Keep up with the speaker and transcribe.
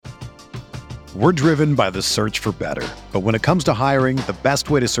We're driven by the search for better. But when it comes to hiring, the best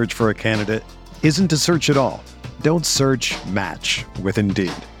way to search for a candidate isn't to search at all. Don't search, match with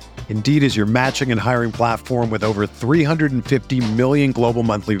Indeed. Indeed is your matching and hiring platform with over 350 million global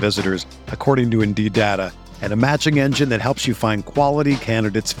monthly visitors, according to Indeed data, and a matching engine that helps you find quality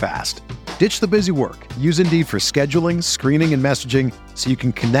candidates fast. Ditch the busy work. Use Indeed for scheduling, screening, and messaging so you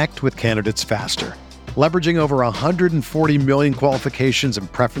can connect with candidates faster. Leveraging over 140 million qualifications and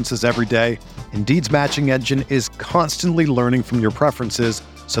preferences every day, Indeed's matching engine is constantly learning from your preferences,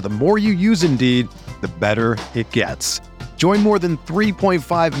 so the more you use Indeed, the better it gets. Join more than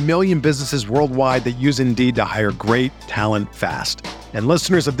 3.5 million businesses worldwide that use Indeed to hire great talent fast. And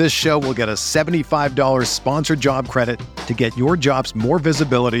listeners of this show will get a $75 sponsored job credit to get your jobs more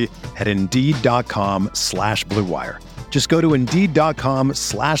visibility at Indeed.com/Blue Wire. Just go to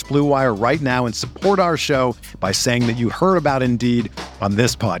Indeed.com/Blue Wire right now and support our show by saying that you heard about Indeed on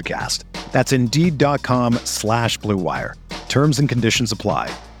this podcast. That's Indeed.com/Blue Wire. Terms and conditions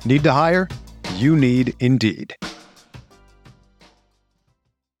apply. Need to hire? You need Indeed.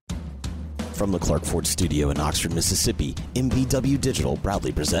 From the Clark Ford Studio in Oxford, Mississippi, MVW Digital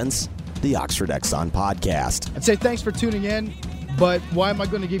proudly presents the Oxford Exxon Podcast. I'd say thanks for tuning in, but why am I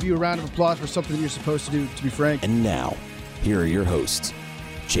going to give you a round of applause for something that you're supposed to do, to be frank? And now, here are your hosts,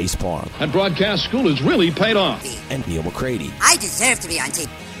 Chase Parham. And broadcast school has really paid off. And Neil McCready. I deserve to be on TV.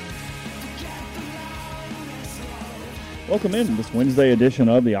 Welcome in to this Wednesday edition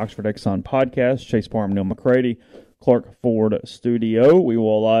of the Oxford Exxon Podcast. Chase Parham, Neil McCready, Clark Ford Studio. We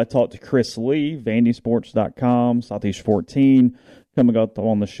will talk to Chris Lee, VandySports.com, Southeast 14, coming up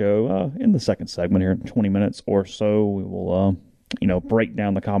on the show in the second segment here in 20 minutes or so. We will, break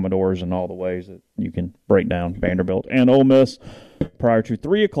down the Commodores in all the ways that you can break down Vanderbilt and Ole Miss prior to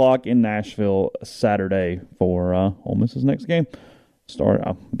 3 o'clock in Nashville Saturday for Ole Miss's next game.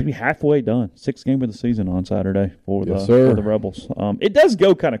 I'll be halfway done. 6th game of the season on Saturday for the Rebels. It does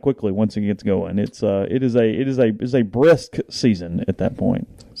go kind of quickly once it gets going. It is a brisk season at that point.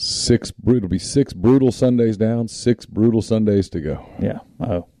 It'll be 6 brutal Sundays down, 6 brutal Sundays to go. Yeah.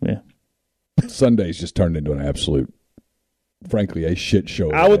 Oh, yeah. Sundays just turned into an absolute, frankly, a shit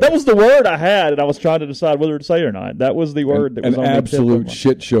show. That was the word I had, and I was trying to decide whether to say it or not. That was the word that was on an absolute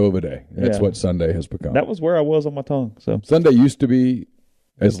shit show of a day. That's what Sunday has become. That was where I was on my tongue. So Sunday used to be,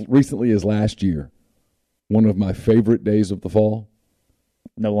 as recently as last year, one of my favorite days of the fall.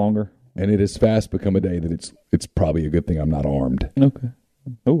 No longer. And it has fast become a day that it's probably a good thing I'm not armed. Okay.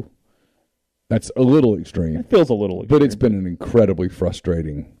 Oh. That's a little extreme. It feels a little extreme. But it's been an incredibly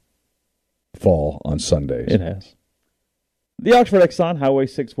frustrating fall on Sundays. It has. The Oxford Exxon, Highway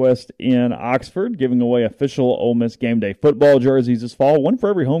 6 West in Oxford, giving away official Ole Miss Game Day football jerseys this fall, 1 for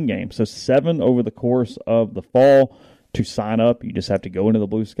every home game. So 7 over the course of the fall. To sign up, you just have to go into the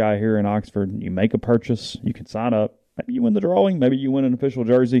Blue Sky here in Oxford. You make a purchase. You can sign up. Maybe you win the drawing. Maybe you win an official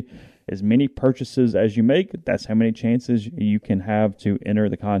jersey. As many purchases as you make, that's how many chances you can have to enter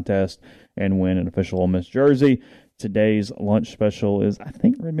the contest and win an official Ole Miss jersey. Today's lunch special is, I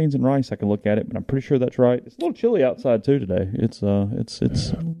think, red beans and rice. I can look at it, but I'm pretty sure that's right. It's a little chilly outside too today. It's Laura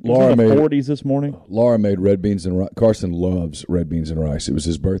in the 40s this morning. Laura made red beans and rice. Carson loves red beans and rice. It was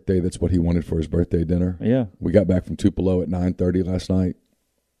his birthday. That's what he wanted for his birthday dinner. Yeah. We got back from Tupelo at 9:30 last night.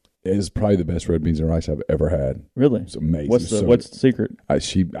 It is probably the best red beans and rice I've ever had. Really? It's amazing. What's the secret? I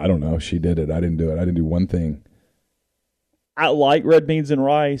don't know. She did it. I didn't do it. I didn't do one thing. I like red beans and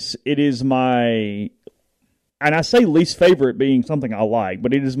rice. It is my... And I say least favorite being something I like,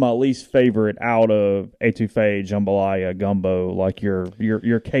 but it is my least favorite out of etouffee, jambalaya, gumbo, like your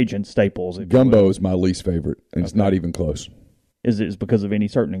Cajun staples. Gumbo is my least favorite, and it's not even close. Is it because of any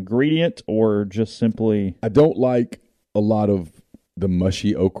certain ingredient or just simply... I don't like a lot of the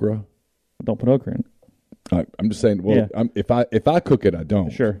mushy okra. Don't put okra in it. I'm just saying, if I cook it, I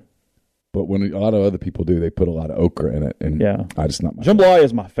don't. Sure. But when a lot of other people do, they put a lot of okra in it, and I just not my jambalaya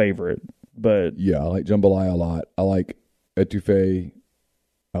is my favorite. But yeah, I like jambalaya a lot. I like etouffee.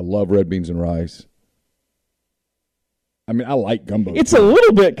 I love red beans and rice. I mean, I like gumbo. It's a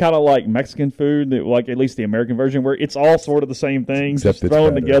little bit kind of like Mexican food, like at least the American version, where it's all sort of the same thing, except just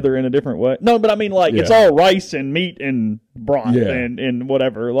thrown together in a different way. No, but I mean, it's all rice and meat and broth and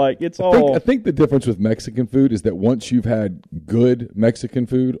whatever. Like I think the difference with Mexican food is that once you've had good Mexican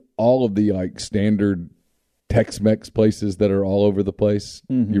food, all of the like standard Tex-Mex places that are all over the place,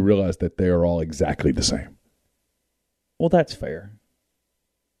 you realize that they are all exactly the same. Well, that's fair.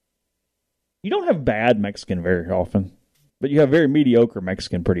 You don't have bad Mexican very often, but you have very mediocre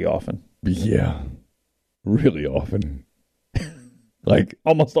Mexican pretty often. Yeah, really often. Like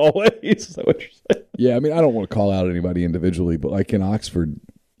almost always. Is that what you're saying? Yeah, I mean, I don't want to call out anybody individually, but like in Oxford,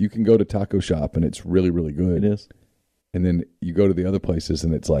 you can go to taco shop and it's really, really good. It is. And then you go to the other places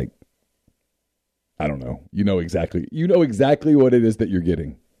and it's like, I don't know. You know exactly what it is that you're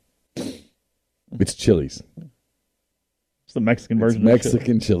getting. It's Chili's. It's the Mexican version.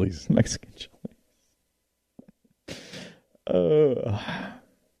 Mexican Chili's. Mexican Chili's.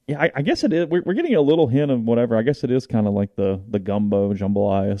 Yeah, I guess it is. We're getting a little hint of whatever. I guess it is kind of like the gumbo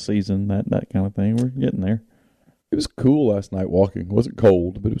jambalaya season, that kind of thing. We're getting there. It was cool last night walking. It wasn't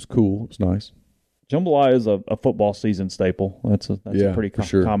cold, but it was cool. It was nice. Jambalaya is a football season staple. That's a pretty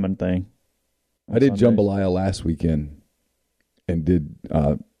common thing. I did jambalaya last weekend and did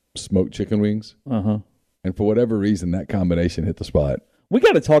smoked chicken wings. Uh-huh. And for whatever reason, that combination hit the spot. We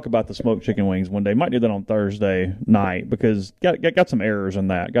got to talk about the smoked chicken wings one day. Might do that on Thursday night because got some errors in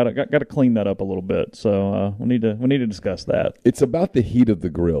that. Got to clean that up a little bit. So we need to discuss that. It's about the heat of the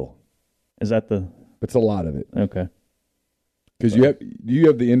grill. Is that the? It's a lot of it. Okay. Because you have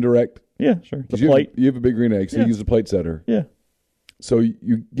the indirect. Yeah, sure. The plate. You have a big green egg, so you use a plate setter. Yeah. So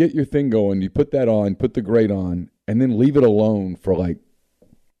you get your thing going. You put that on. Put the grate on, and then leave it alone for like,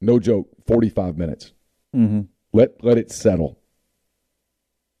 no joke, 45 minutes. Mm-hmm. Let it settle.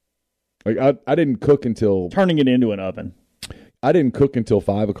 Like I didn't cook until turning it into an oven. I didn't cook until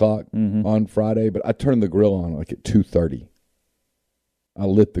 5 o'clock on Friday, but I turned the grill on like at 2:30. I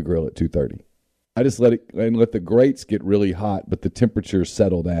lit the grill at 2:30. I just let the grates get really hot, but the temperature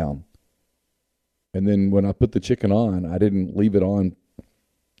settle down. And then when I put the chicken on, I didn't leave it on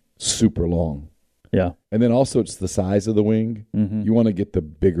super long. Yeah. And then also it's the size of the wing. Mm-hmm. You want to get the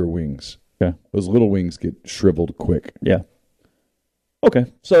bigger wings. Yeah. Those little wings get shriveled quick. Yeah.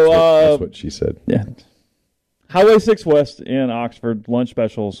 Okay. So that's what she said. Yeah. Highway 6 West in Oxford, lunch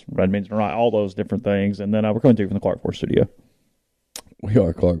specials, red beans and rye, all those different things. And then we're coming to you from the Clark Ford studio. We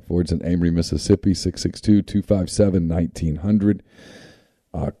are Clark Ford's in Amory, Mississippi, 662-257-1900.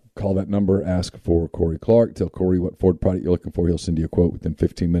 Call that number, ask for Corey Clark. Tell Corey what Ford product you're looking for. He'll send you a quote within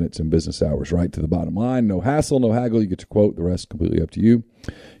 15 minutes in business hours, right to the bottom line. No hassle, no haggle. You get your quote. The rest completely up to you.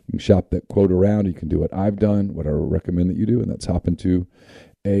 You can shop that quote around. You can do what I've done, what I recommend that you do, and that's hop into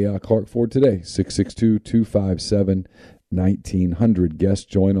a Clark Ford today, 662-257-1900. Guests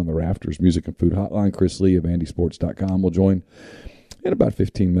join on the Rafters Music and Food Hotline. Chris Lee of AndySports.com will join in about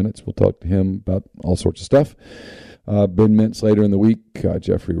 15 minutes. We'll talk to him about all sorts of stuff. Ben Mintz later in the week,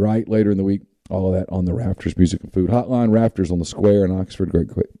 Jeffrey Wright later in the week, all of that on the Rafters Music and Food Hotline. Rafters on the Square in Oxford,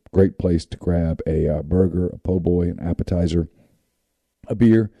 great place to grab a burger, a po' boy, an appetizer, a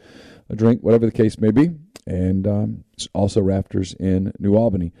beer, a drink, whatever the case may be. And also Rafters in New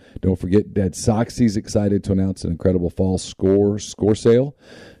Albany. Don't forget, Dead Soxy's excited to announce an incredible fall score sale.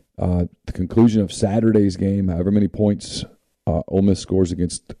 The conclusion of Saturday's game, however many points Ole Miss scores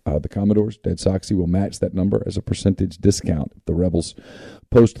against the Commodores, Dead Soxy will match that number as a percentage discount. If the Rebels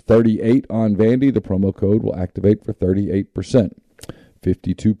post 38 on Vandy, the promo code will activate for 38%.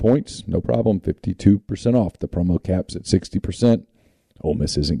 52 points, no problem, 52% off. The promo cap's at 60%. Ole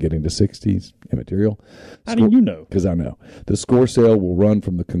Miss isn't getting to 60s, immaterial. How do you know? Because I know. The score sale will run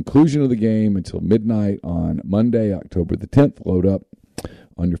from the conclusion of the game until midnight on Monday, October the 10th. Load up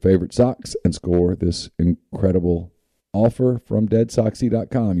on your favorite socks and score this incredible offer from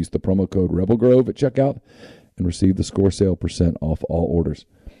DeadSoxy.com. Use the promo code RebelGrove at checkout and receive the score sale % off all orders.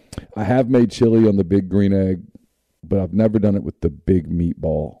 I have made chili on the big green egg, but I've never done it with the big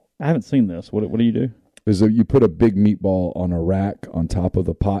meatball. I haven't seen this. What do you do? Is that you put a big meatball on a rack on top of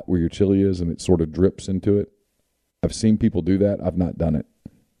the pot where your chili is, and it sort of drips into it. I've seen people do that. I've not done it.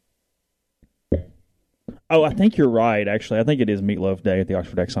 Oh, I think you're right, actually. I think it is Meatloaf Day at the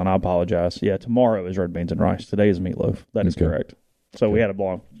Oxford Exxon. I apologize. Yeah, tomorrow is red beans and rice. Today is meatloaf. That is correct. So we had a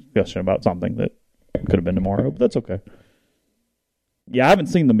long discussion about something that could have been tomorrow, but that's okay. Yeah, I haven't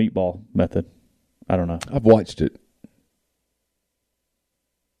seen the meatball method. I don't know. I've watched it.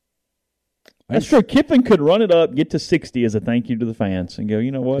 That's true. Kiffin could run it up, get to 60 as a thank you to the fans, and go,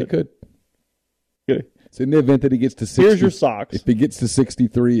 you know what? He could. Good. So in the event that he gets to 60, here's your socks. If he gets to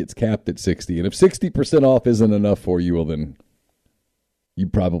 63, it's capped at 60. And if 60% off isn't enough for you, well, then you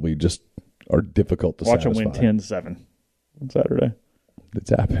probably just are difficult to watch satisfy. Watch him win 10-7 on Saturday. It's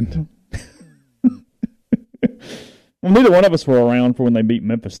happened. Well, neither one of us were around for when they beat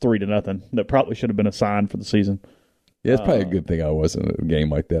Memphis 3-0. That probably should have been a sign for the season. Yeah, it's probably a good thing I wasn't at a game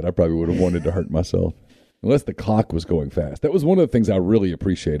like that. I probably would have wanted to hurt myself. Unless the clock was going fast. That was one of the things I really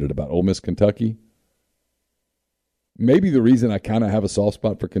appreciated about Ole Miss Kentucky. Maybe the reason I kind of have a soft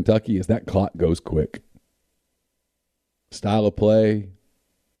spot for Kentucky is that clock goes quick. Style of play,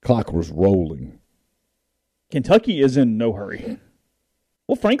 clock was rolling. Kentucky is in no hurry.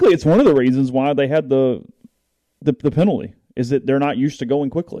 Well, frankly, it's one of the reasons why they had the penalty is that they're not used to going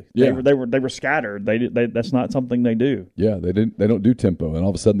quickly. Yeah. They were scattered. They that's not something they do. Yeah, they don't do tempo, and all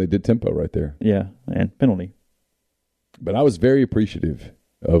of a sudden they did tempo right there. Yeah, and penalty. But I was very appreciative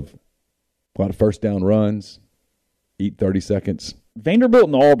of a lot of first down runs, eat 30 seconds. Vanderbilt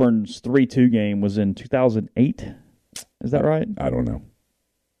and Auburn's 3-2 game was in 2008. Is that right? I don't know.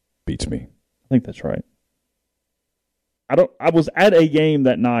 Beats me. I think that's right. I was at a game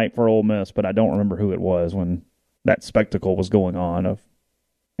that night for Ole Miss, but I don't remember who it was when that spectacle was going on of,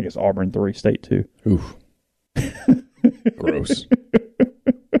 I guess, Auburn 3, State 2. Oof. Gross.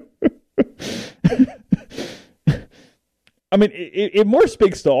 I mean, it more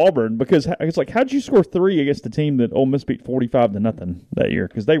speaks to Auburn because it's like, how'd you score 3 against a team that Ole Miss beat 45-0 that year?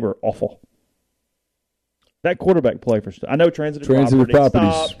 Because they were awful. That quarterback play for I know transitive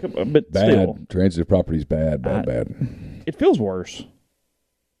properties, but bad. Still, Transitive properties bad. It feels worse.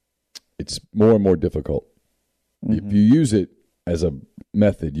 It's more and more difficult. Mm-hmm. If you use it as a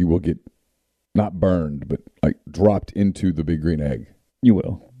method, you will get not burned, but like dropped into the big green egg. You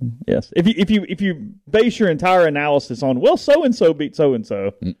will, yes. If you base your entire analysis on so and so beat so and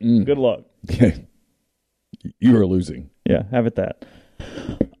so, good luck. You are losing. Yeah, have it that.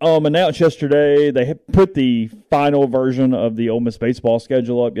 Announced yesterday, they had put the final version of the Ole Miss baseball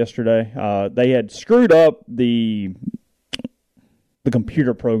schedule up yesterday. They had screwed up the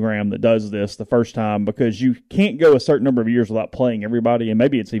computer program that does this the first time because you can't go a certain number of years without playing everybody, and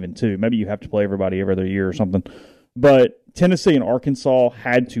maybe it's even 2. Maybe you have to play everybody every other year or something. But Tennessee and Arkansas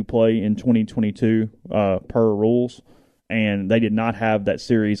had to play in 2022 per rules, and they did not have that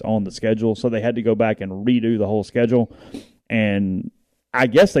series on the schedule, so they had to go back and redo the whole schedule. And I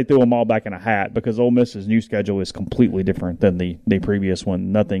guess they threw them all back in a hat because Ole Miss's new schedule is completely different than the previous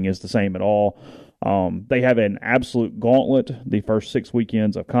one. Nothing is the same at all. They have an absolute gauntlet the first 6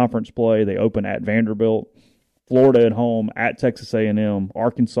 weekends of conference play. They open at Vanderbilt, Florida at home, at Texas A&M,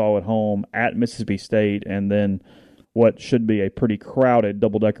 Arkansas at home, at Mississippi State, and then what should be a pretty crowded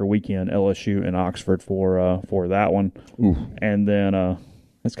double-decker weekend, LSU and Oxford for that one. Ooh. And then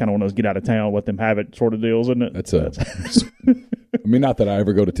it's kind of one of those get-out-of-town, let them have it sort of deals, isn't it? I mean, not that I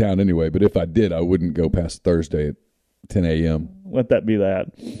ever go to town anyway, but if I did, I wouldn't go past Thursday at 10 a.m. Let that be that.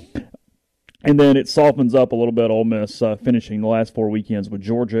 And then it softens up a little bit, Ole Miss finishing the last 4 weekends with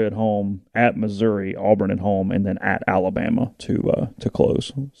Georgia at home, at Missouri, Auburn at home, and then at Alabama to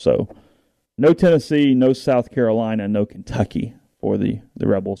close. So no Tennessee, no South Carolina, no Kentucky for the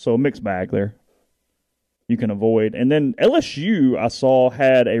Rebels. So a mixed bag there you can avoid. And then LSU, I saw,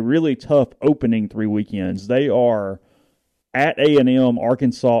 had a really tough opening 3 weekends. They are at A&M,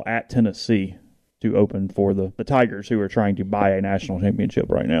 Arkansas, at Tennessee to open for the Tigers, who are trying to buy a national championship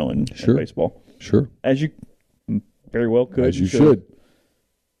right now in baseball. Sure. As you very well could. As you should.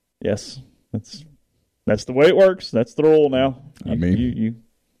 Yes. That's the way it works. That's the rule now. You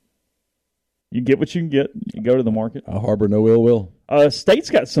get what you can get. You go to the market. I harbor no ill will. State's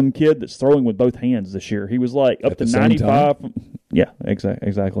got some kid that's throwing with both hands this year. He was like up to 95. Yeah,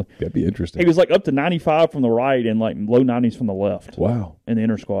 exactly. That'd be interesting. He was like up to 95 from the right and like low 90s from the left. Wow. In the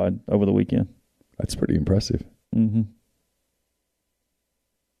inter squad over the weekend. That's pretty impressive. Mm-hmm.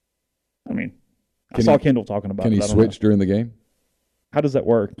 I mean, I saw Kendall talking about it. Can he switch during the game? How does that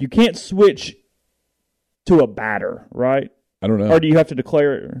work? You can't switch to a batter, right? I don't know. Or do you have to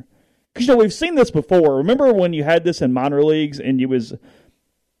declare it? Because we've seen this before. Remember when you had this in minor leagues and it was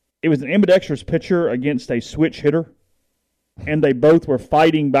an ambidextrous pitcher against a switch hitter, and they both were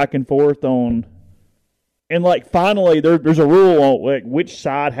fighting back and forth on, and like finally there's a rule on like which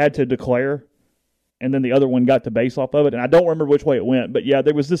side had to declare, and then the other one got to base off of it. And I don't remember which way it went, but yeah,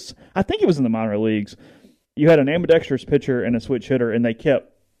 there was this. I think it was in the minor leagues. You had an ambidextrous pitcher and a switch hitter, and they kept.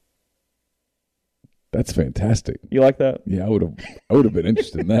 That's fantastic. You like that? Yeah, I would have been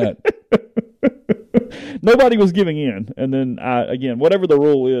interested in that. Nobody was giving in, and then again, whatever the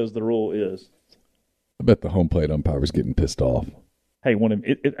rule is, the rule is. I bet the home plate umpire was getting pissed off. Hey,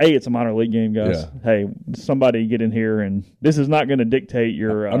 it's a minor league game, guys. Yeah. Hey, somebody get in here, and this is not going to dictate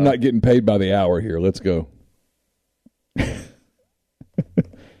your. I'm not getting paid by the hour here. Let's go. Trying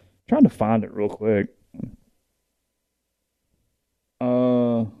to find it real quick.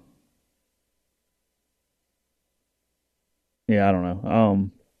 Yeah, I don't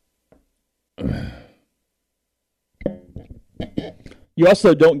know. You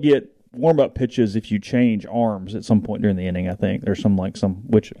also don't get warm-up pitches if you change arms at some point during the inning, I think. There's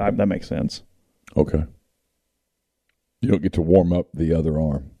that makes sense. Okay. You don't get to warm up the other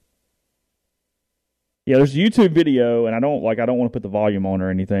arm. Yeah, there's a YouTube video, and I don't want to put the volume on or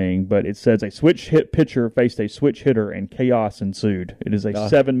anything, but it says a switch hit pitcher faced a switch hitter and chaos ensued. It is a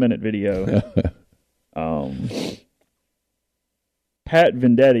 7-minute video. Pat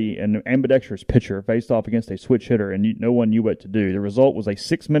Vendetti, an ambidextrous pitcher, faced off against a switch hitter, and no one knew what to do. The result was a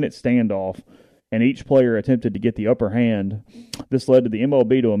 6-minute standoff, and each player attempted to get the upper hand. This led to the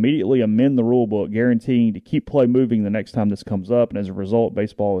MLB to immediately amend the rule book, guaranteeing to keep play moving the next time this comes up, and as a result,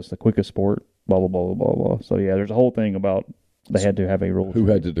 baseball is the quickest sport, blah, blah, blah, blah, blah. So, yeah, there's a whole thing about they had to have a rule. Who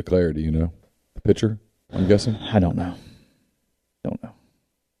had to declare, do you know? The pitcher, I'm guessing? I don't know. Don't know.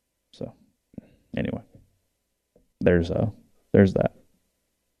 So, anyway, there's that.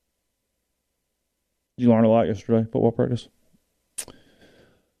 Did you learn a lot yesterday, football practice?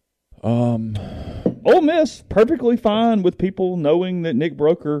 Ole Miss perfectly fine with people knowing that Nick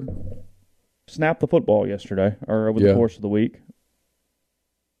Broker snapped the football yesterday or over the course of the week,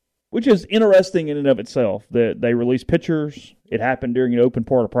 which is interesting in and of itself. That they released pictures. It happened during an open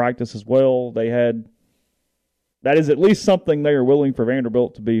part of practice as well. That is at least something they are willing for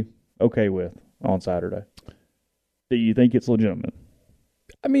Vanderbilt to be okay with on Saturday. Do you think it's legitimate?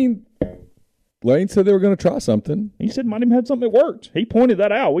 I mean, Lane said they were going to try something. He said might even had something that worked. He pointed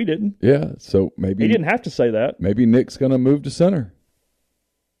that out. We didn't. Yeah, so maybe he didn't have to say that. Maybe Nick's going to move to center.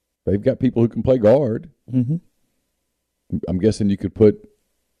 They've got people who can play guard. Mm-hmm. I'm guessing you could put,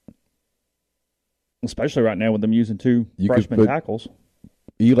 especially right now with them using two freshman tackles.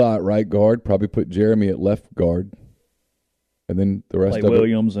 Eli at right guard, probably put Jeremy at left guard, and then the rest play of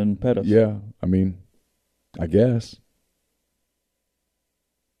Williams and Pettis. Yeah, I mean, I guess.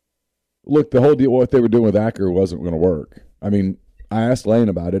 Look, the whole deal, what they were doing with Acker wasn't going to work. I mean, I asked Lane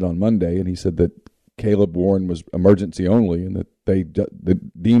about it on Monday, and he said that Caleb Warren was emergency only and that they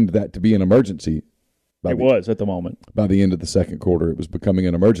deemed that to be an emergency. It was at the moment. By the end of the second quarter, it was becoming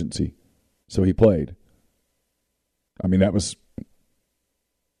an emergency. So he played. I mean, it's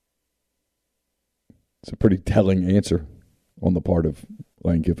a pretty telling answer on the part of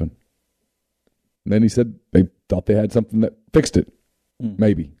Lane Kiffin. And then he said they thought they had something that fixed it.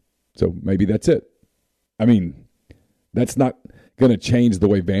 Maybe. So maybe that's it. I mean, that's not going to change the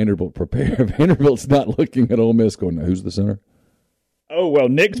way Vanderbilt prepare. Vanderbilt's not looking at Ole Miss going, who's the center? Oh, well,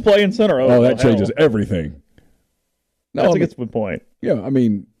 Nick's playing center. Oh, that changes everything. No, that's a good point. Yeah, I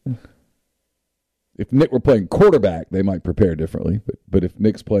mean, if Nick were playing quarterback, they might prepare differently. But if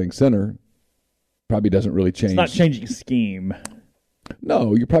Nick's playing center, probably doesn't really change. It's not changing scheme.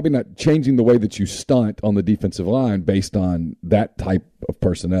 No, you're probably not changing the way that you stunt on the defensive line based on that type of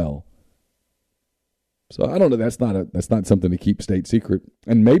personnel. So I don't know. That's not something to keep state secret.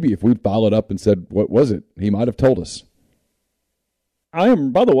 And maybe if we'd followed up and said, what was it? He might have told us. By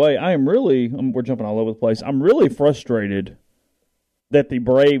the way, we're jumping all over the place. I'm really frustrated that the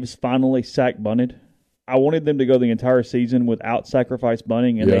Braves finally sack bunted. I wanted them to go the entire season without sacrifice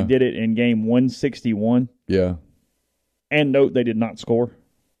bunting, and they did it in game 161. Yeah. And note, they did not score.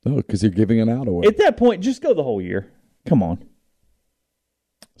 Oh, because you're giving an out away. At that point, just go the whole year. Come on.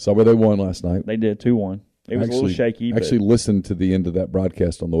 Saw where they won last night. They did 2-1. It was a little shaky. Actually listened to the end of that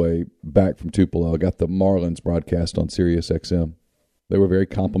broadcast on the way back from Tupelo. I got the Marlins broadcast on Sirius XM. They were very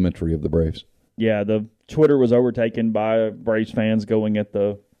complimentary of the Braves. Yeah, the Twitter was overtaken by Braves fans going at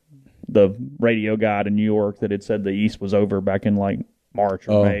the radio guide in New York that had said the East was over back in like March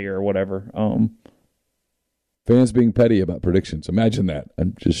or May or whatever. Fans being petty about predictions. Imagine that.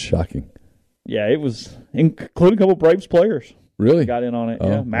 I'm just shocking. Yeah, it was, including a couple of Braves players. Really? Got in on it.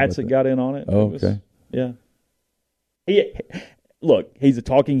 Yeah, Madsen got in on it. Oh, okay. Yeah. Look, he's a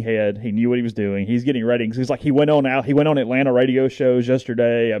talking head. He knew what he was doing. He's getting ratings. He's like he went on Atlanta radio shows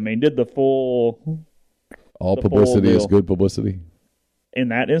yesterday. I mean, did the full. All publicity is good publicity. In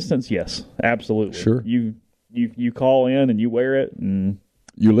that instance, yes, absolutely. Sure. You call in and you wear it, and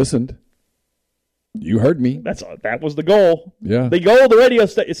you listened. You heard me. That was the goal. Yeah. The goal of the radio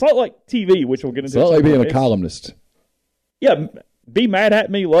station. It's not like TV, which we'll get into. It's not like being a columnist. Yeah. Be mad at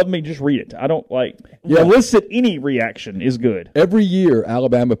me, love me, just read it. I don't elicit any reaction is good. Every year,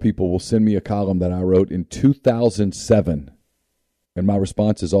 Alabama people will send me a column that I wrote in 2007. And my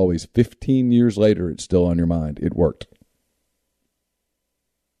response is always, 15 years later, it's still on your mind. It worked.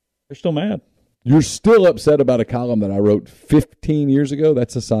 They're still mad. You're still upset about a column that I wrote 15 years ago?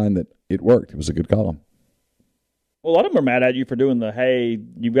 That's a sign that it worked. It was a good column. Well, a lot of them are mad at you for doing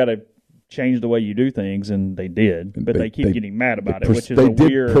you've got to change the way you do things, and they did, but they keep getting mad about it, which is weird. They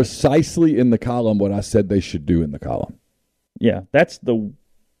did precisely in the column what I said they should do in the column. Yeah, that's the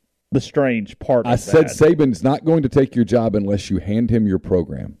strange part of that. I said Saban's not going to take your job unless you hand him your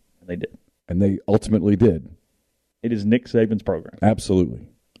program. They did. And they ultimately did. It is Nick Saban's program. Absolutely.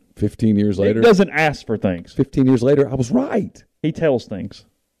 15 years later. He doesn't ask for things. 15 years later, I was right. He tells things.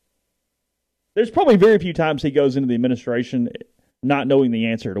 There's probably very few times he goes into the administration not knowing the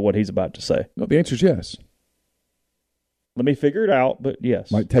answer to what he's about to say. No, the answer is yes. Let me figure it out, but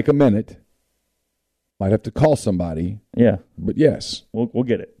yes. Might take a minute. Might have to call somebody. Yeah. But yes. We'll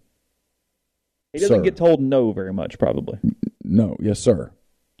get it. He doesn't get told no very much, probably. No. Yes, sir.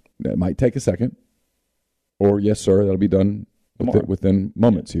 That might take a second. Or, yes, sir, that'll be done within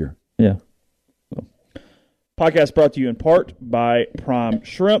moments here. Yeah. So, podcast brought to you in part by Prime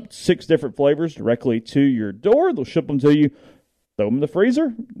Shrimp. 6 different flavors directly to your door. They'll ship them to you. Throw them in the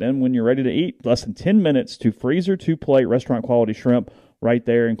freezer. Then when you're ready to eat, less than 10 minutes to freezer to plate restaurant quality shrimp right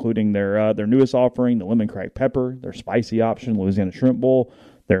there, including their newest offering, the lemon cracked pepper, their spicy option, Louisiana shrimp bowl,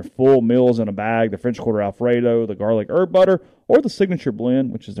 their full meals in a bag, the French Quarter Alfredo, the garlic herb butter, or the signature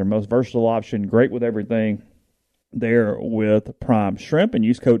blend, which is their most versatile option. Great with everything there with Prime Shrimp. And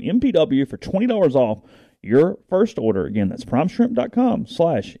use code MPW for $20 off your first order. Again, that's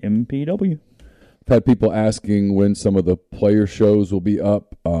primeshrimp.com/MPW. I've had people asking when some of the player shows will be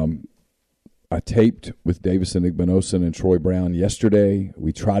up. I taped with Davis Igbinosun and Troy Brown yesterday.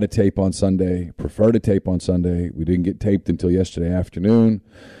 We try to tape on Sunday, prefer to tape on Sunday. We didn't get taped until yesterday afternoon.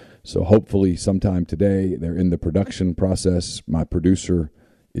 So hopefully sometime today. They're in the production process. My producer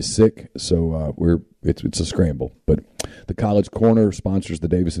is sick, so it's a scramble. But the College Corner sponsors the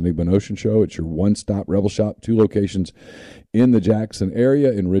Davis Igbinosun show. It's your one-stop Rebel Shop, 2 locations in the Jackson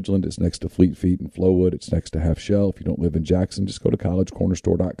area. In Ridgeland, it's next to Fleet Feet. In Flowood, it's next to Half Shell. If you don't live in Jackson, just go to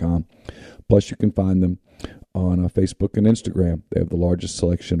collegecornerstore.com. Plus, you can find them on Facebook and Instagram. They have the largest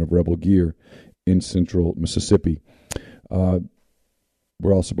selection of Rebel gear in central Mississippi.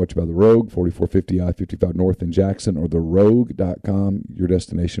 We're also brought to you by The Rogue, 4450 I-55 North in Jackson, or therogue.com, your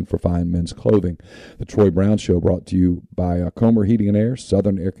destination for fine men's clothing. The Troy Brown Show brought to you by Comer Heating and Air,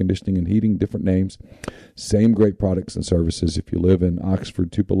 Southern Air Conditioning and Heating, different names, same great products and services. If you live in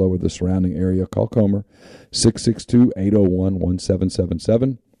Oxford, Tupelo, or the surrounding area, call Comer,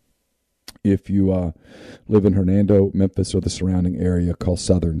 662-801-1777. If you live in Hernando, Memphis, or the surrounding area, call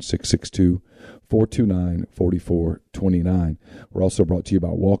Southern, 662-429-4429. We're also brought to you by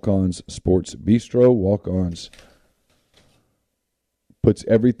Walk-On's Sports Bistro. Walk-On's puts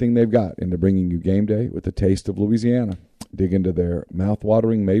everything they've got into bringing you game day with a taste of Louisiana. Dig into their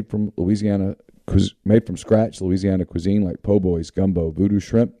mouth-watering, made from scratch Louisiana cuisine like po' boys, gumbo, voodoo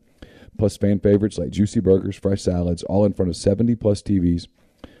shrimp, plus fan favorites like juicy burgers, fresh salads, all in front of 70-plus TVs.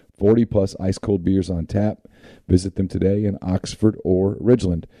 40-plus ice-cold beers on tap. Visit them today in Oxford or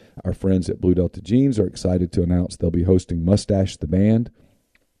Ridgeland. Our friends at Blue Delta Jeans are excited to announce they'll be hosting Mustache the Band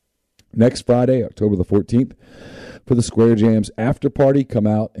next Friday, October the 14th, for the Square Jams after party. Come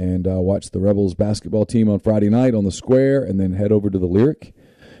out and watch the Rebels basketball team on Friday night on the Square, and then head over to the Lyric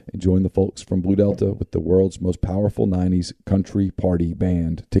and join the folks from Blue Delta with the world's most powerful 90s country party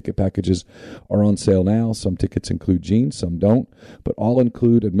band. Ticket packages are on sale now. Some tickets include jeans, some don't, but all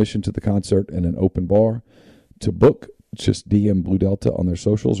include admission to the concert and an open bar. To book, just DM Blue Delta on their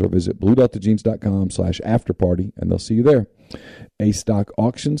socials or visit bluedeltajeans.com/afterparty, and they'll see you there. A-Stock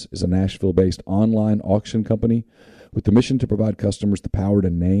Auctions is a Nashville-based online auction company with the mission to provide customers the power to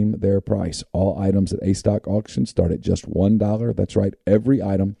name their price. All items at A-Stock Auction start at just $1. That's right, every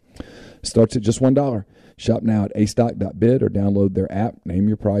item starts at just $1. Shop now at astock.bid or download their app. Name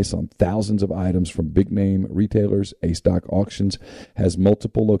your price on thousands of items from big-name retailers. A-Stock Auctions has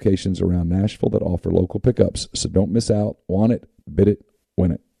multiple locations around Nashville that offer local pickups, so don't miss out. Want it, bid it,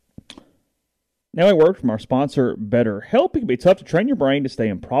 win it. Now a word from our sponsor, BetterHelp. It can be tough to train your brain to stay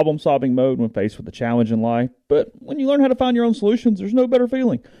in problem-solving mode when faced with a challenge in life, but when you learn how to find your own solutions, there's no better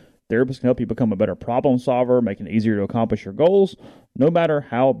feeling. Therapists can help you become a better problem solver, making it easier to accomplish your goals, no matter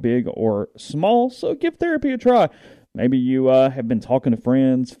how big or small, so give therapy a try. Maybe you have been talking to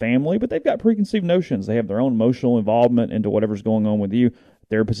friends, family, but they've got preconceived notions. They have their own emotional involvement into whatever's going on with you. A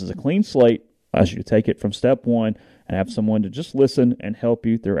therapist is a clean slate, allows you to take it from step one and have someone to just listen and help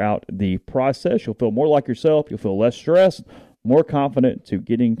you throughout the process. You'll feel more like yourself. You'll feel less stressed, more confident to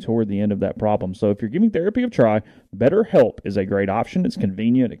getting toward the end of that problem. So if you're giving therapy a try, BetterHelp is a great option. It's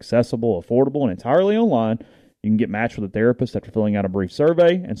convenient, accessible, affordable, and entirely online. You can get matched with a therapist after filling out a brief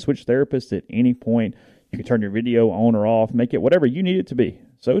survey and switch therapists at any point. You can turn your video on or off, make it whatever you need it to be.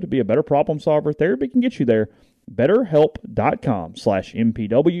 So to be a better problem solver, therapy can get you there.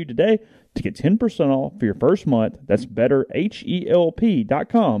 BetterHelp.com/MPW today to get 10% off for your first month. That's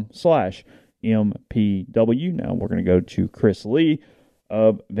BetterHelp.com/MPW. Now we're going to go to Chris Lee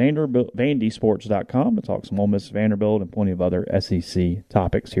of VandySports.com to talk some Ole Miss, Vanderbilt, and plenty of other SEC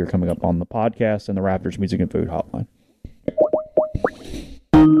topics here coming up on the podcast and the Raptors Music and Food Hotline.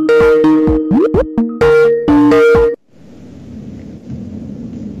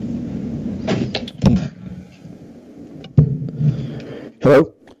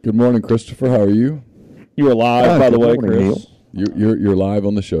 Hello. Good morning, Christopher. How are you? You were live, by the way, Chris. You're live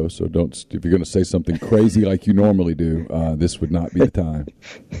on the show, so don't. If you're going to say something crazy like you normally do, this would not be the time.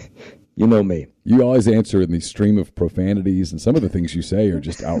 You know me. You always answer in the stream of profanities, and some of the things you say are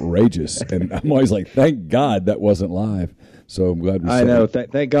just outrageous. And I'm always like, thank God that wasn't live. So I'm glad I know.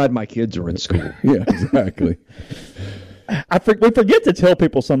 Thank God my kids are in school. Yeah, exactly. We forget to tell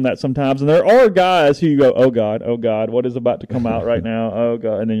people some of that sometimes, and there are guys who you go, oh God, what is about to come out right now? Oh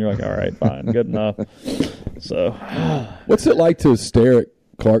God, and then you're like, all right, fine, good enough. So, what's it like to stare at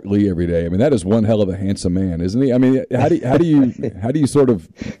Clark Lea every day? I mean, that is one hell of a handsome man, isn't he? I mean, how do you sort of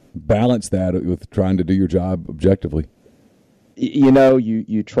balance that with trying to do your job objectively? You know,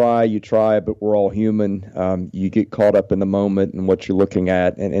 you try, but we're all human. You get caught up in the moment and what you're looking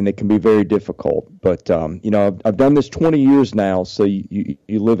at, and it can be very difficult. But, I've done this 20 years now, so you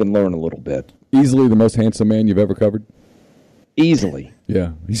live and learn a little bit. Easily the most handsome man you've ever covered? Easily.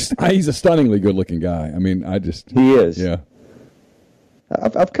 Yeah. He's a stunningly good-looking guy. I mean, He is. Yeah.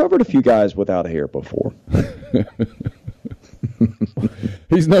 I've covered a few guys without hair before.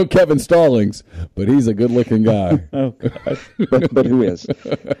 He's no Kevin Stallings, but he's a good-looking guy. Oh, God. but who is?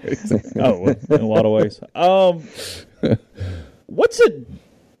 Oh, in a lot of ways. What's it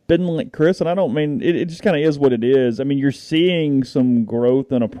been like, Chris? And I don't mean it just kind of is what it is. I mean, you're seeing some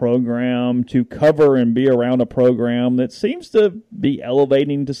growth in a program to cover and be around a program that seems to be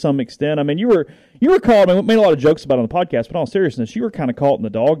elevating to some extent. I mean, you were caught. I mean, we made a lot of jokes about it on the podcast, but in all seriousness, you were kind of caught in the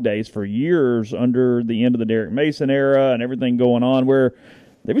dog days for years under the end of the Derek Mason era and everything going on, where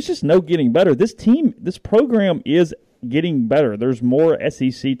there was just no getting better. This program is getting better. There's more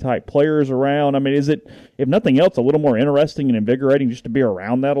SEC-type players around. I mean, is it, if nothing else, a little more interesting and invigorating just to be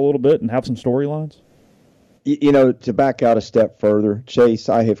around that a little bit and have some storylines? You know, to back out a step further, Chase,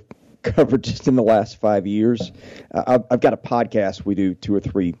 I have covered just in the last 5 years. I've got a podcast we do 2 or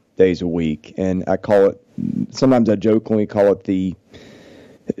 3 days a week, and I call it, sometimes I jokingly call it the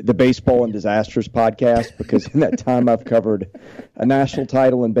Baseball and Disasters podcast, because in that time I've covered a national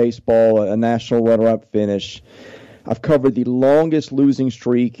title in baseball, a national runner-up finish. I've covered the longest losing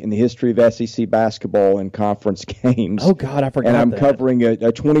streak in the history of SEC basketball in conference games. Oh, God, I forgot And I'm that. covering a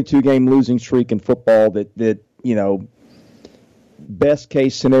 22-game losing streak in football that, you know, best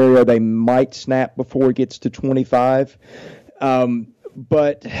case scenario, they might snap before it gets to 25.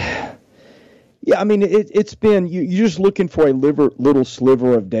 But, yeah, I mean, it's been, you're just looking for a little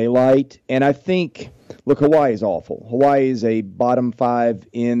sliver of daylight. And I think, look, Hawaii is awful. Hawaii is a bottom 5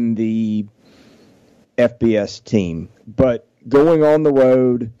 in the FBS team, but going on the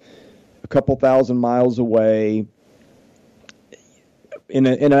road a couple thousand miles away in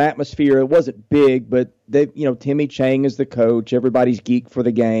an atmosphere, it wasn't big, but Timmy Chang is the coach. Everybody's geeked for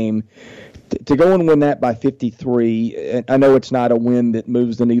the game. To go and win that by 53, I know it's not a win that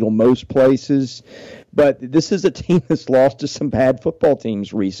moves the needle most places, but this is a team that's lost to some bad football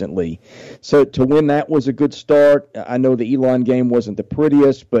teams recently. So to win that was a good start. I know the Elon game wasn't the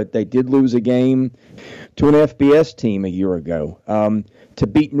prettiest, but they did lose a game to an FBS team a year ago. To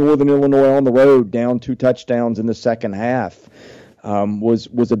beat Northern Illinois on the road down 2 touchdowns in the second half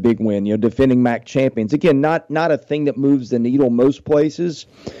was a big win. Defending MAC champions. Again, not a thing that moves the needle most places,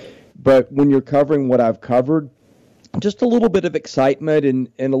 but when you're covering what I've covered, just a little bit of excitement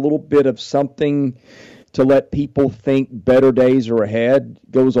and a little bit of something to let people think better days are ahead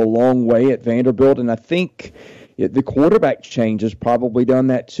goes a long way at Vanderbilt. And I think the quarterback change has probably done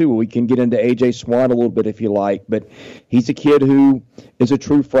that too. We can get into A.J. Swan a little bit if you like, but he's a kid who is a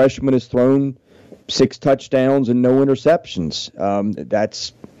true freshman, has thrown 6 touchdowns and no interceptions.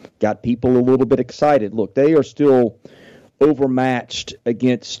 That's got people a little bit excited. Look, they are still overmatched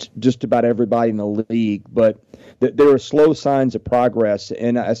against just about everybody in the league, but there are slow signs of progress.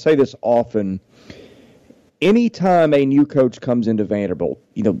 And I say this often, anytime a new coach comes into Vanderbilt,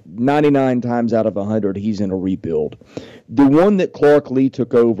 99 times out of 100, he's in a rebuild. The one that Clark Lea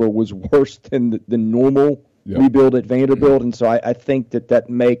took over was worse than the normal rebuild at Vanderbilt, and so I think that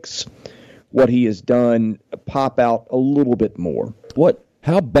makes what he has done pop out a little bit more.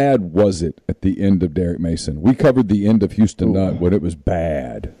 How bad was it at the end of Derek Mason? We covered the end of Houston Nutt when it was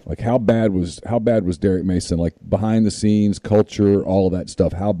bad. Like how bad was Derek Mason? Like behind the scenes, culture, all of that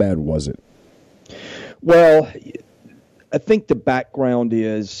stuff. How bad was it? Well, I think the background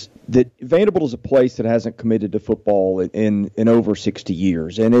is that Vanderbilt is a place that hasn't committed to football in over 60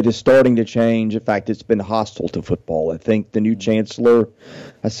 years, and it is starting to change. In fact, it's been hostile to football. I think the new chancellor,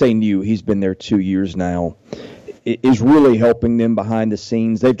 I say new, he's been there 2 years now, is really helping them behind the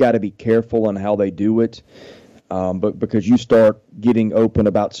scenes. They've got to be careful on how they do it, but because you start getting open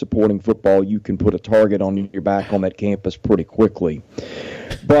about supporting football, you can put a target on your back on that campus pretty quickly.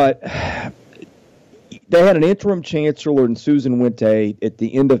 But they had an interim chancellor in Susan Wente at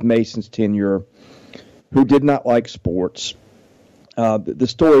the end of Mason's tenure who did not like sports. The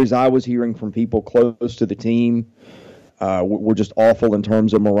stories I was hearing from people close to the team were just awful in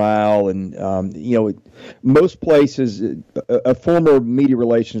terms of morale. And, most places, a former media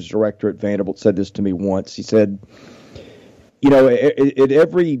relations director at Vanderbilt said this to me once. He said, at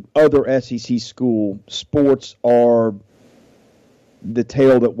every other SEC school, sports are the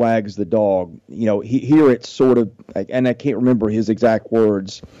tail that wags the dog. Here it's sort of, and I can't remember his exact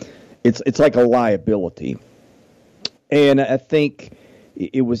words, it's like a liability. And I think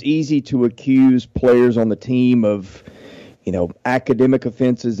it was easy to accuse players on the team of, academic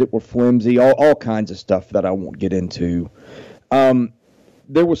offenses that were flimsy, all kinds of stuff that I won't get into.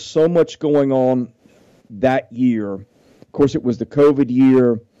 There was so much going on that year. Of course, it was the COVID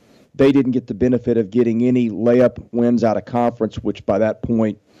year. They didn't get the benefit of getting any layup wins out of conference, which by that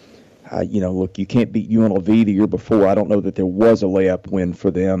point, look, you can't beat UNLV the year before. I don't know that there was a layup win for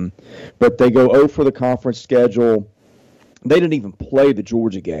them. But they go 0 for the conference schedule. They didn't even play the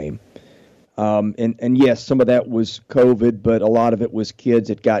Georgia game. And yes, some of that was COVID, but a lot of it was kids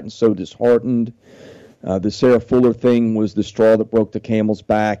had gotten so disheartened. The Sarah Fuller thing was the straw that broke the camel's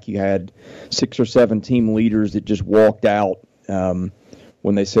back. You had 6 or 7 team leaders that just walked out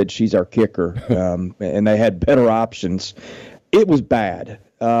when they said she's our kicker, and they had better options. It was bad.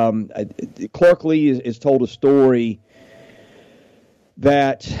 Clark Lee has told a story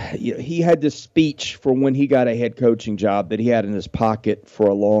that he had this speech for when he got a head coaching job that he had in his pocket for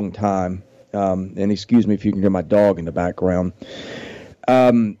a long time. And excuse me if you can hear my dog in the background.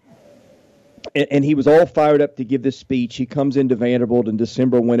 And he was all fired up to give this speech. He comes into Vanderbilt in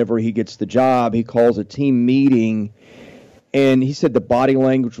December whenever he gets the job. He calls a team meeting, and he said the body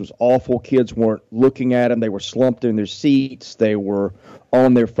language was awful. Kids weren't looking at him. They were slumped in their seats. They were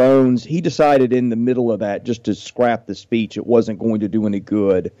on their phones. He decided in the middle of that just to scrap the speech. It wasn't going to do any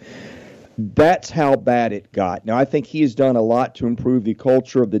good. That's how bad it got. Now, I think he has done a lot to improve the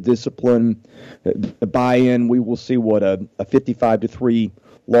culture of the discipline, the buy-in. We will see what a 55-3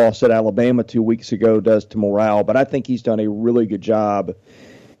 loss at Alabama 2 weeks ago does to morale, but I think he's done a really good job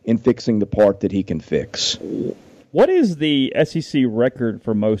in fixing the part that he can fix. What is the SEC record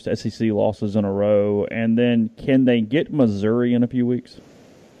for most SEC losses in a row, and then can they get Missouri in a few weeks?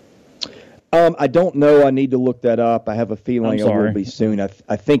 I don't know. I need to look that up. I have a feeling it will be soon. I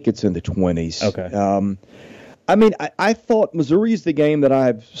think it's in the 20s. Okay. I thought Missouri is the game that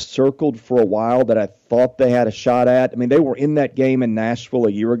I've circled for a while that I thought they had a shot at. I mean, they were in that game in Nashville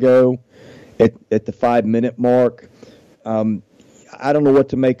a year ago at the 5-minute mark. I don't know what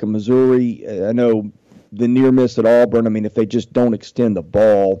to make of Missouri. I know the near miss at Auburn. I mean, if they just don't extend the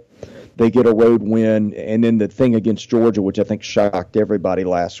ball, they get a road win. And then the thing against Georgia, which I think shocked everybody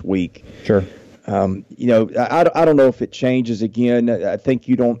last week. Sure. I don't know if it changes again. I think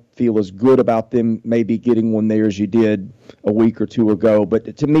you don't feel as good about them maybe getting one there as you did a week or two ago.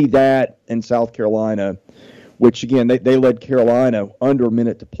 But to me, that and South Carolina, which, again, they led Carolina under a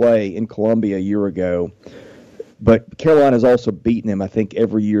minute to play in Columbia a year ago. But Carolina's also beaten them, I think,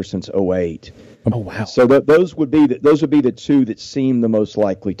 every year since 2008. Oh, wow. So those would be the two that seem the most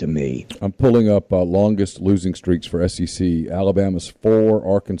likely to me. I'm pulling up longest losing streaks for SEC. Alabama's 4.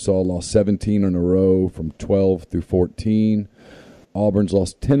 Arkansas lost 17 in a row from 12 through 14. Auburn's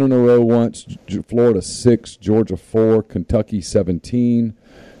lost 10 in a row once. Florida 6. Georgia 4. Kentucky 17.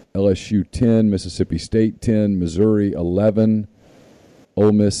 LSU 10. Mississippi State 10. Missouri 11.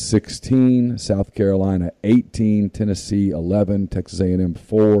 Ole Miss 16. South Carolina 18. Tennessee 11. Texas A&M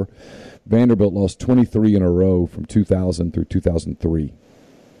 4. Vanderbilt lost 23 in a row from 2000 through 2003.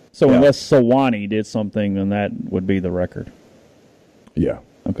 So unless Sewanee did something, then that would be the record. Yeah.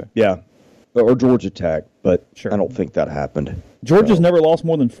 Okay. Yeah. Or Georgia Tech, but sure. I don't think that happened. Georgia's never lost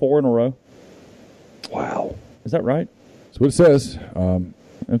more than 4 in a row? Wow. Is that right? That's what it says.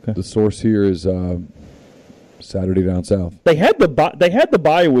 Okay. The source here is Saturday down south. They had the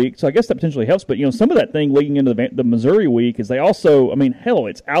bye week, so I guess that potentially helps. But some of that thing leading into the Missouri week is they also. I mean, hell,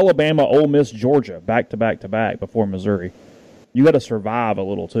 it's Alabama, Ole Miss, Georgia, back to back to back before Missouri. You got to survive a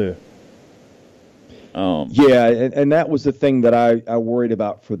little too. Yeah, and that was the thing that I worried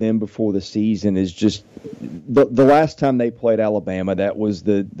about for them before the season is just the last time they played Alabama. That was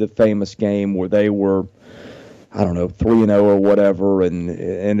the famous game where they were, I don't know, 3-0 or whatever,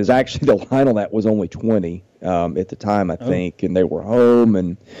 and is actually the line on that was only 20 at the time, I think, and they were home,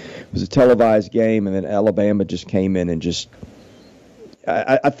 and it was a televised game, and then Alabama just came in and just,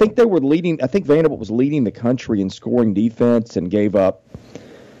 I think they were leading. I think Vanderbilt was leading the country in scoring defense and gave up,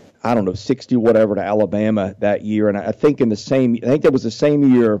 I don't know, 60 whatever to Alabama that year, and I think that was the same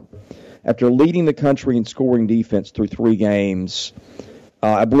year after leading the country in scoring defense through 3 games,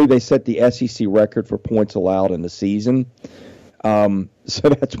 I believe they set the SEC record for points allowed in the season. So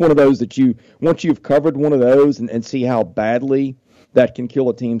that's one of those that once you've covered one of those and see how badly that can kill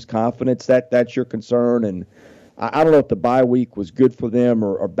a team's confidence, that's your concern. And I don't know if the bye week was good for them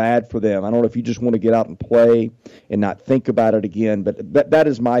or bad for them. I don't know if you just want to get out and play and not think about it again. But that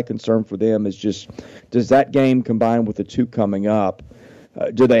is my concern for them, is just, does that game combined with the 2 coming up,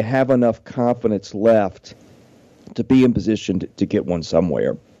 do they have enough confidence left to be in position to get one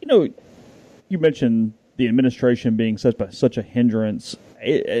somewhere? You mentioned the administration being such a hindrance.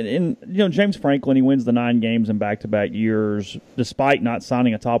 And James Franklin, he wins the 9 games in back-to-back years, despite not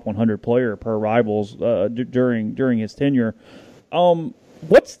signing a top 100 player per Rivals during his tenure.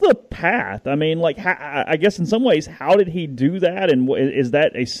 What's the path? I mean, I guess in some ways, how did he do that? And is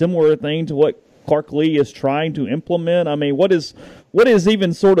that a similar thing to what Clark Lea is trying to implement? I mean, what is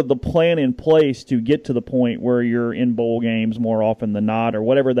even sort of the plan in place to get to the point where you're in bowl games more often than not, or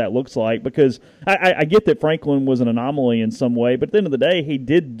whatever that looks like? Because I get that Franklin was an anomaly in some way, but at the end of the day, he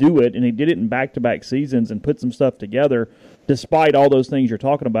did do it, and he did it in back-to-back seasons and put some stuff together, despite all those things you're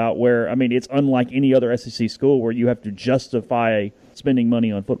talking about, where, I mean, it's unlike any other SEC school where you have to justify spending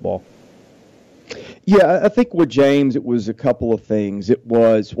money on football. Yeah, I think with James, it was a couple of things. There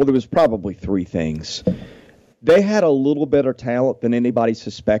was probably 3 things. They had a little better talent than anybody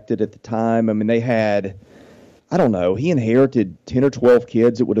suspected at the time. I mean, they had, I don't know, he inherited 10 or 12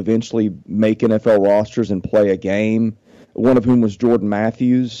 kids that would eventually make NFL rosters and play a game, one of whom was Jordan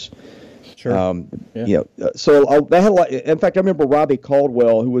Matthews. Sure. So they had in fact, I remember Robbie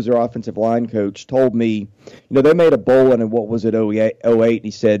Caldwell, who was their offensive line coach, told me, they made a bowl in what was it, 08, and he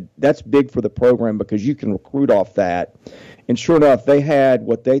said, that's big for the program because you can recruit off that. And sure enough, they had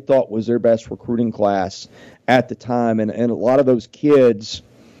what they thought was their best recruiting class at the time, and a lot of those kids,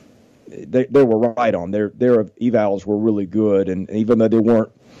 they were right on. Their evals were really good, and even though they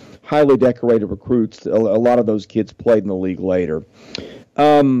weren't highly decorated recruits, a lot of those kids played in the league later.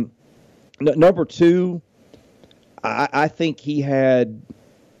 Number 2, I think he had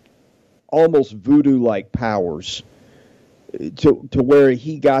almost voodoo-like powers to where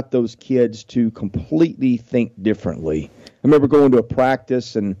he got those kids to completely think differently. I remember going to a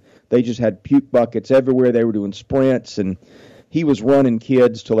practice, and they just had puke buckets everywhere. They were doing sprints, and he was running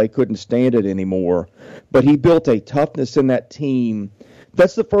kids till they couldn't stand it anymore. But he built a toughness in that team.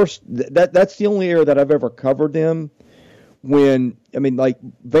 That's the only area that I've ever covered them.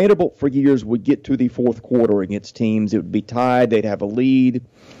 Vanderbilt for years would get to the 4th quarter against teams. It would be tied. They'd have a lead,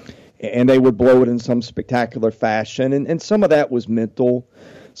 and they would blow it in some spectacular fashion. And some of that was mental.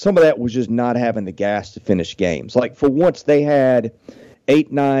 Some of that was just not having the gas to finish games. Like, for once, they had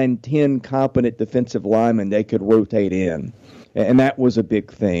 8, 9, 10 competent defensive linemen they could rotate in, and that was a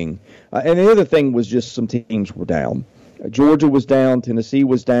big thing. And the other thing was just some teams were down. Georgia was down. Tennessee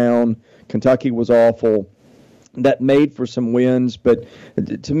was down. Kentucky was awful. That made for some wins, but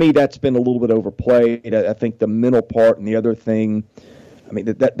to me, that's been a little bit overplayed. I think the mental part and the other thing, I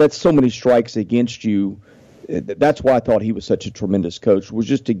mean, that's so many strikes against you. That's why I thought he was such a tremendous coach, was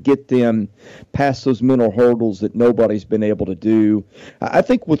just to get them past those mental hurdles that nobody's been able to do. I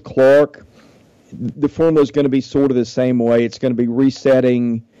think with Clark, the formula is going to be sort of the same way. It's going to be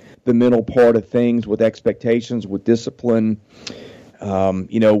resetting the mental part of things with expectations, with discipline. One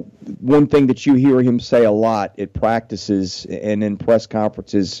thing that you hear him say a lot at practices and in press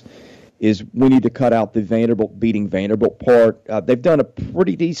conferences is we need to cut out the Vanderbilt beating Vanderbilt part. They've done a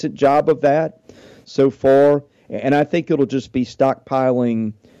pretty decent job of that so far, and I think it'll just be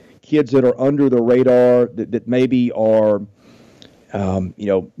stockpiling kids that are under the radar that maybe are,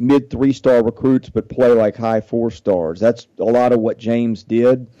 mid 3-star recruits but play like high 4-stars. That's a lot of what James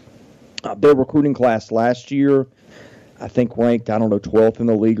did. Their recruiting class last year, I think, ranked, 12th in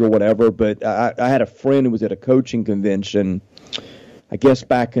the league or whatever. But I had a friend who was at a coaching convention, I guess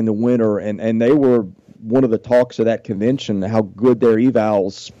back in the winter, and they were one of the talks of that convention, how good their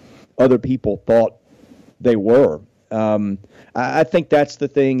evals other people thought they were. I think that's the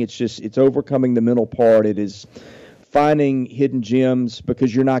thing. It's overcoming the mental part. It is finding hidden gems,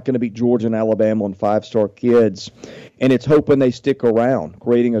 because you're not going to beat Georgia and Alabama on 5-star kids. And it's hoping they stick around,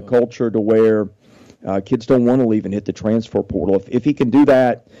 creating a culture to where kids don't want to leave and hit the transfer portal. If he can do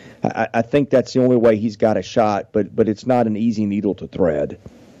that, I think that's the only way he's got a shot, but it's not an easy needle to thread.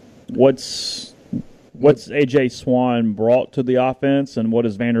 What's A.J. Swann brought to the offense, and what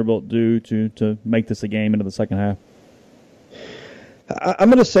does Vanderbilt do to make this a game into the second half? I'm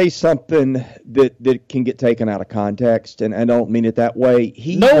going to say something that can get taken out of context, and I don't mean it that way.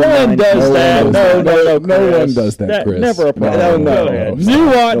 No one does that. No one does that, Chris. Never a problem. No.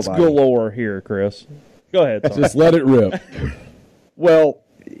 Nuance Nobody. Galore here, Chris. Go ahead. Sorry. Just let it rip. Well,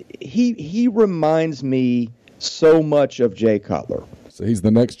 he reminds me so much of Jay Cutler. So he's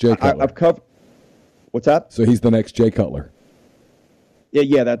the next Jay Cutler. I've covered. What's that? So he's the next Jay Cutler.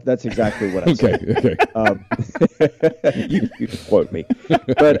 Yeah, that's exactly what I said. Okay. You can quote me,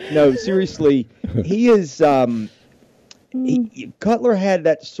 but no, seriously, he is. Cutler had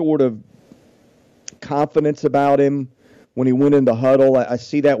that sort of confidence about him when he went in the huddle. I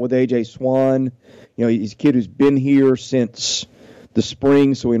see that with A.J. Swan. You know, he's a kid who's been here since the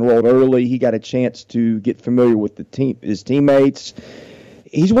spring, so he enrolled early. He got a chance to get familiar with his teammates.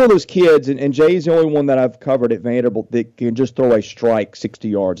 He's one of those kids, and Jay's the only one that I've covered at Vanderbilt that can just throw a strike 60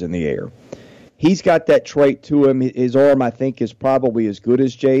 yards in the air. He's got that trait to him. His arm, I think, is probably as good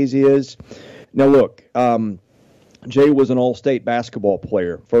as Jay's is. Now, look, Jay was an all-state basketball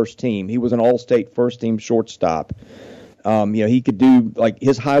player, first team. He was an all-state first-team shortstop. He could do, like,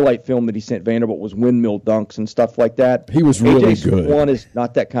 his highlight film that he sent Vanderbilt was windmill dunks and stuff like that. He was really good. Swan is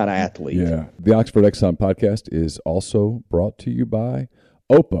not that kind of athlete. Yeah. The Oxford Exxon podcast is also brought to you by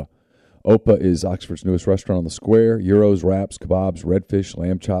Opa. Opa is Oxford's newest restaurant on the square. Gyros, wraps, kebabs, redfish,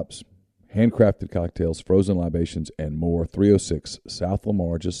 lamb chops, handcrafted cocktails, frozen libations, and more. 306 South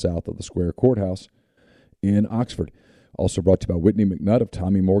Lamar, just south of the Square Courthouse in Oxford. Also brought to you by Whitney McNutt of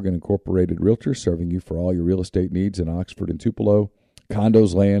Tommy Morgan Incorporated Realtors, serving you for all your real estate needs in Oxford and Tupelo.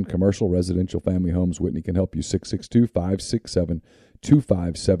 Condos, land, commercial, residential, family homes. Whitney can help you.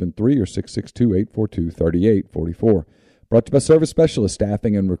 662-567-2573 or 662-842-3844. Brought to you by Service Specialist,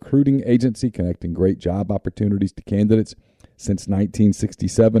 staffing and recruiting agency, connecting great job opportunities to candidates since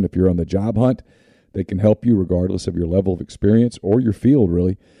 1967. If you're on the job hunt, they can help you regardless of your level of experience or your field,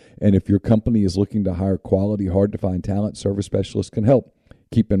 really. And if your company is looking to hire quality, hard-to-find talent, Service Specialists can help.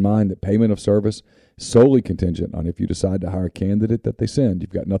 Keep in mind that payment of service is solely contingent on if you decide to hire a candidate that they send.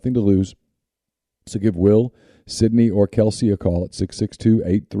 You've got nothing to lose. So give Will, Sydney, or Kelsey a call at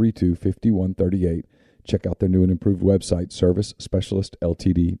 662-832-5138. Check out their new and improved website,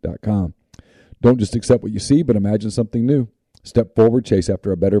 servicespecialistltd.com. Don't just accept what you see, but imagine something new. Step forward, chase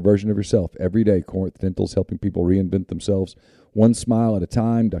after a better version of yourself. Every day, Corinth Dental is helping people reinvent themselves one smile at a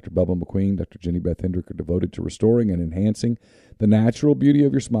time. Dr. Bubba McQueen, Dr. Jenny Beth Hendrick are devoted to restoring and enhancing the natural beauty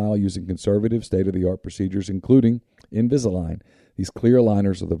of your smile using conservative, state-of-the-art procedures, including Invisalign. These clear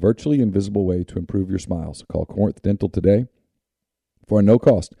aligners are the virtually invisible way to improve your smile. So call Corinth Dental today for a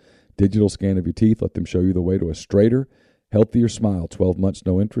no-cost digital scan of your teeth. Let them show you the way to a straighter, healthier smile. 12 months,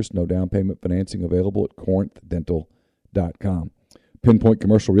 no interest, no down payment financing available at corinthdental.com. Pinpoint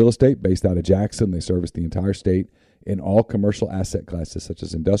Commercial Real Estate, based out of Jackson. They service the entire state in all commercial asset classes such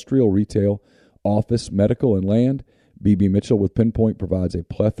as industrial, retail, office, medical, and land. B.B. Mitchell with Pinpoint provides a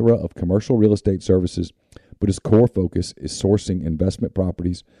plethora of commercial real estate services, but his core focus is sourcing investment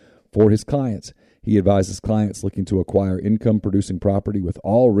properties for his clients. He advises clients looking to acquire income-producing property with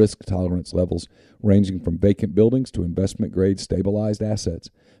all risk tolerance levels, ranging from vacant buildings to investment-grade stabilized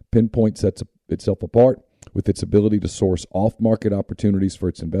assets. Pinpoint sets itself apart with its ability to source off-market opportunities for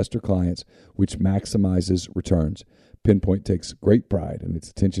its investor clients, which maximizes returns. Pinpoint takes great pride in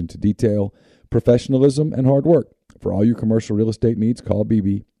its attention to detail, professionalism, and hard work. For all your commercial real estate needs, call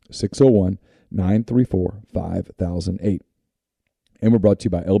BB 601-934-5008. And we're brought to you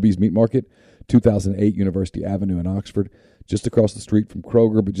by LB's Meat Market, 2008 University Avenue in Oxford, just across the street from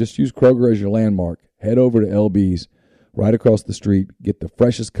Kroger. But just use Kroger as your landmark. Head over to LB's right across the street. Get the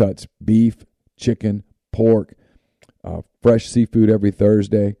freshest cuts, beef, chicken, pork, fresh seafood every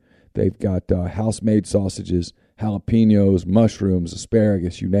Thursday. They've got house-made sausages, jalapenos, mushrooms,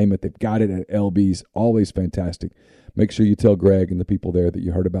 asparagus, you name it. They've got it at LB's. Always fantastic. Make sure you tell Greg and the people there that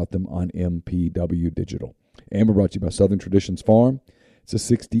you heard about them on MPW Digital. And we're brought to you by Southern Traditions Farm. It's a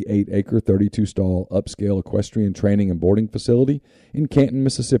 68-acre, 32-stall upscale equestrian training and boarding facility in Canton,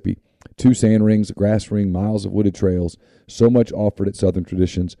 Mississippi. 2 sand rings, a grass ring, miles of wooded trails. So much offered at Southern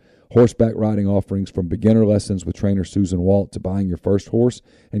Traditions. Horseback riding offerings from beginner lessons with trainer Susan Walt to buying your first horse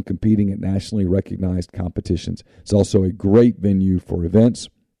and competing at nationally recognized competitions. It's also a great venue for events,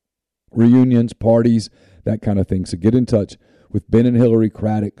 reunions, parties, that kind of thing. So get in touch with Ben and Hillary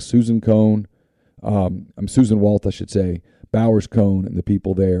Craddock, Susan Walt, I should say, Bowers Cone, and the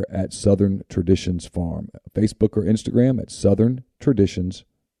people there at Southern Traditions Farm. Facebook or Instagram at Southern Traditions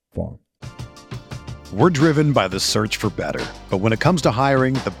Farm. We're driven by the search for better. But when it comes to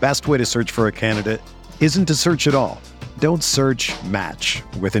hiring, the best way to search for a candidate isn't to search at all. Don't search, match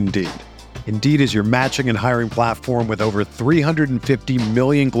with Indeed. Indeed is your matching and hiring platform with over 350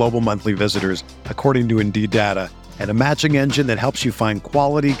 million global monthly visitors, according to Indeed data, and a matching engine that helps you find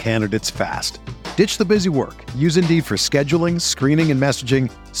quality candidates fast. Ditch the busy work. Use Indeed for scheduling, screening, and messaging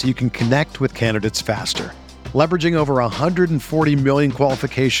so you can connect with candidates faster. Leveraging over 140 million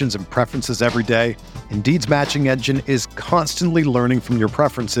qualifications and preferences every day, Indeed's matching engine is constantly learning from your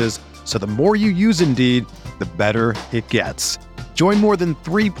preferences, so the more you use Indeed, the better it gets. Join more than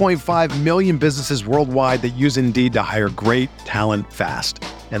 3.5 million businesses worldwide that use Indeed to hire great talent fast.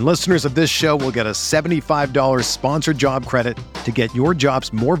 And listeners of this show will get a $75 sponsored job credit to get your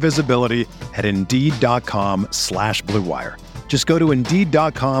jobs more visibility at Indeed.com/Blue Wire. Just go to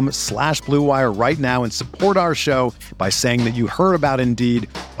Indeed.com/Blue Wire right now and support our show by saying that you heard about Indeed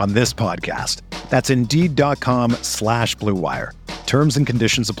on this podcast. That's Indeed.com/Blue Wire. Terms and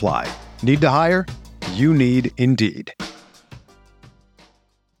conditions apply. Need to hire? You need Indeed.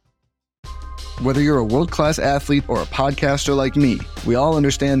 Whether you're a world-class athlete or a podcaster like me, we all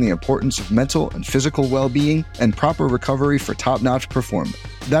understand the importance of mental and physical well-being and proper recovery for top-notch performance.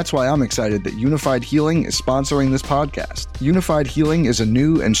 That's why I'm excited that Unified Healing is sponsoring this podcast. Unified Healing is a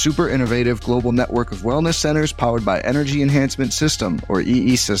new and super innovative global network of wellness centers powered by Energy Enhancement System, or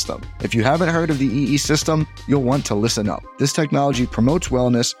EE System. If you haven't heard of the EE System, you'll want to listen up. This technology promotes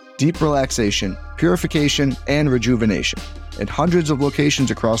wellness, deep relaxation, purification, and rejuvenation. In hundreds of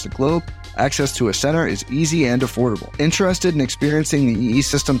locations across the globe, access to a center is easy and affordable. Interested in experiencing the EE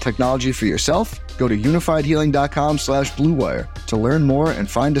System technology for yourself? Go to unifiedhealing.com/Blue Wire to learn more and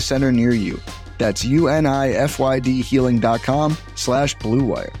find a center near you. That's UNIFYDhealing.com/Blue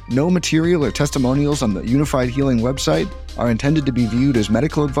Wire. No material or testimonials on the Unified Healing website are intended to be viewed as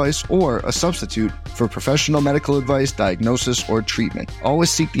medical advice or a substitute for professional medical advice, diagnosis, or treatment.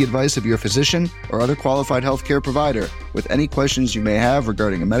 Always seek the advice of your physician or other qualified healthcare provider with any questions you may have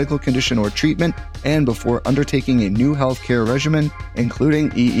regarding a medical condition or treatment and before undertaking a new healthcare regimen,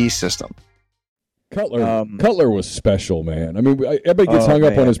 including EE System. Cutler was special, man. I mean, everybody gets hung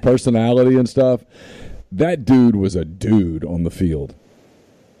up on his personality and stuff. That dude was a dude on the field.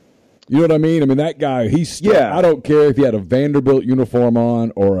 You know what I mean? I mean, that guy, I don't care if he had a Vanderbilt uniform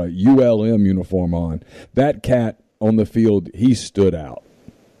on or a ULM uniform on. That cat on the field, he stood out.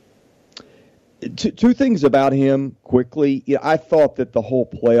 Two things about him quickly. I thought that the whole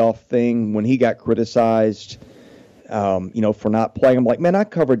playoff thing, when he got criticized, for not playing, I'm like, man, I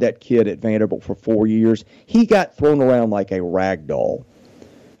covered that kid at Vanderbilt for 4 years. He got thrown around like a rag doll.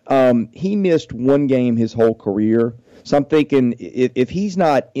 He missed one game his whole career. So I'm thinking if he's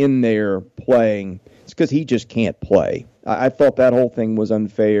not in there playing, it's because he just can't play. I thought that whole thing was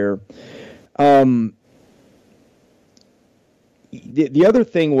unfair. The other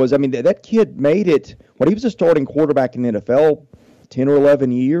thing was, I mean, that kid made it when he was a starting quarterback in the NFL 10 or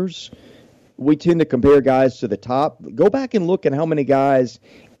 11 years. We tend to compare guys to the top. Go back and look at how many guys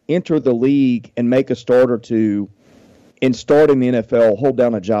enter the league and make a start or two and start in the NFL, hold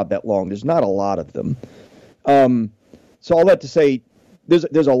down a job that long. There's not a lot of them. So all that to say,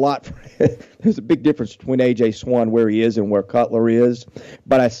 there's a lot. There's a big difference between A.J. Swann, where he is, and where Cutler is.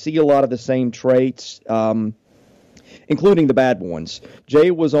 But I see a lot of the same traits, including the bad ones.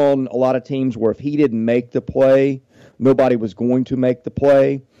 Jay was on a lot of teams where if he didn't make the play, nobody was going to make the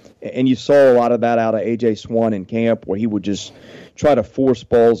play. And you saw a lot of that out of A.J. Swann in camp, where he would just try to force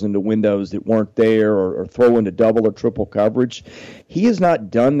balls into windows that weren't there or throw into double or triple coverage. He has not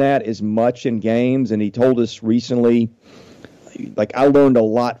done that as much in games, and he told us recently, like, I learned a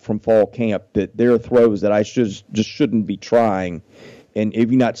lot from fall camp that there are throws that I just shouldn't be trying, and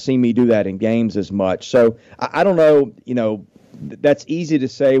if you not see me do that in games as much. So I don't know, that's easy to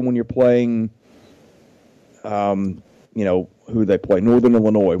say when you're playing, who they play, Northern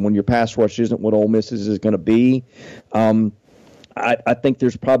Illinois, when your pass rush isn't what Ole Miss is going to be. I think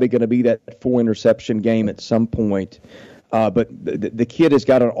there's probably going to be that 4-interception game at some point. But the kid has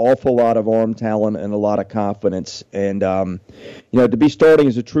got an awful lot of arm talent and a lot of confidence. And, to be starting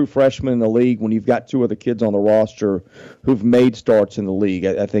as a true freshman in the league when you've got two other kids on the roster who've made starts in the league,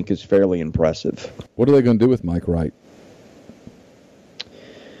 I think is fairly impressive. What are they going to do with Mike Wright?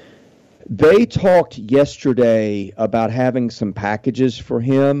 They talked yesterday about having some packages for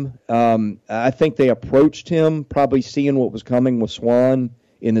him. I think they approached him, probably seeing what was coming with Swann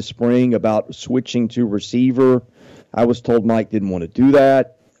in the spring about switching to receiver. I was told Mike didn't want to do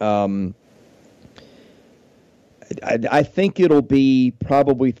that. I think it'll be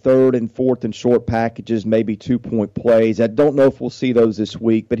probably third and fourth and short packages, maybe 2-point plays. I don't know if we'll see those this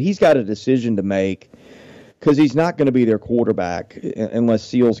week, but he's got a decision to make, because he's not going to be their quarterback unless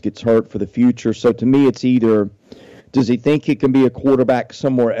Seals gets hurt for the future. So to me, it's either Does he think he can be a quarterback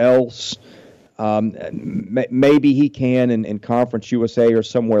somewhere else? Maybe he can in Conference USA or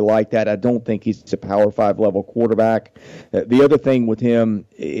somewhere like that. I don't think he's a Power 5 level quarterback. The other thing with him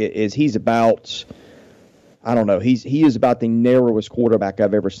is he's about, I don't know, he is about the narrowest quarterback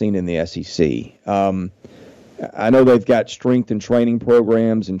I've ever seen in the SEC. I know they've got strength and training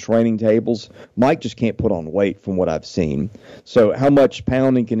programs and training tables. Mike just can't put on weight from what I've seen. So how much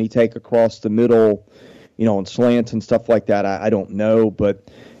pounding can he take across the middle, on slants and stuff like that? I don't know,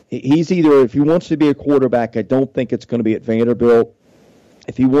 but he's either, if he wants to be a quarterback, I don't think it's going to be at Vanderbilt.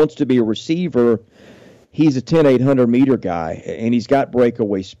 If he wants to be a receiver, he's a 10-800-meter guy, and he's got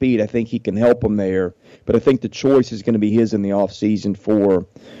breakaway speed. I think he can help him there. But I think the choice is going to be his in the offseason for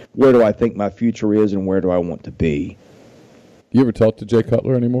where do I think my future is and where do I want to be. You ever talk to Jay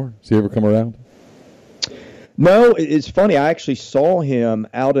Cutler anymore? Does he ever come around? No, it's funny. I actually saw him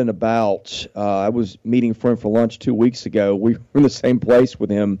out and about. I was meeting a friend for lunch 2 weeks ago. We were in the same place with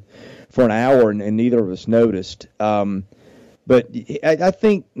him for an hour, and neither of us noticed. But I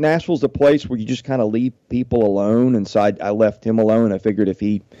think Nashville's a place where you just kind of leave people alone, and so I left him alone. I figured if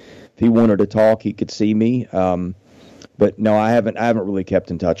he wanted to talk, he could see me. But no, I haven't really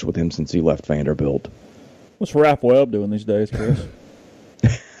kept in touch with him since he left Vanderbilt. What's Raph Webb doing these days, Chris?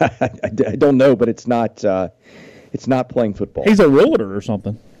 I don't know, but it's not playing football. He's a realtor or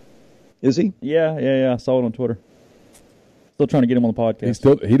something. Is he? Yeah. I saw it on Twitter. Still trying to get him on the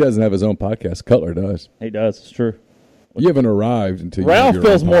podcast. He doesn't have his own podcast. Cutler does. He does. It's true. You haven't arrived until Ralph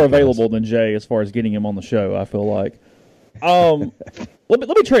feels more available than Jay as far as getting him on the show, I feel like. Let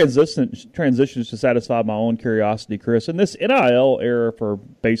me transition to satisfy my own curiosity, Chris. In this NIL era for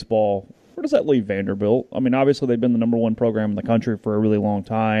baseball, where does that leave Vanderbilt? I mean, obviously they've been the number one program in the country for a really long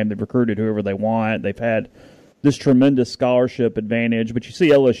time. They've recruited whoever they want. They've had this tremendous scholarship advantage. But you see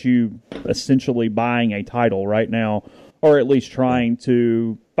LSU essentially buying a title right now, or at least trying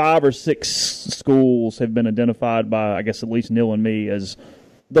to. 5 or 6 schools have been identified by, I guess, at least Neil and me as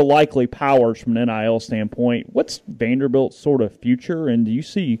the likely powers from an NIL standpoint. What's Vanderbilt's sort of future, and do you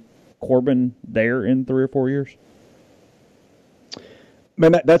see Corbin there in 3 or 4 years?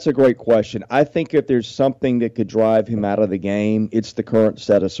 Man, that's a great question. I think if there's something that could drive him out of the game, it's the current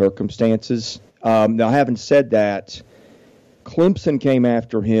set of circumstances. Now, having said that, Clemson came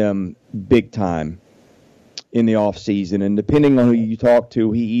after him big time in the offseason, and depending on who you talk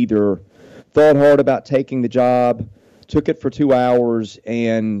to, he either thought hard about taking the job, took it for 2 hours,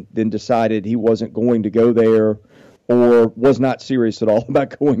 and then decided he wasn't going to go there, or was not serious at all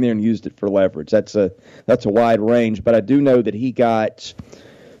about going there and used it for leverage. That's a wide range, but I do know that he got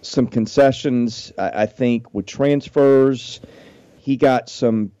some concessions, I think, with transfers. He got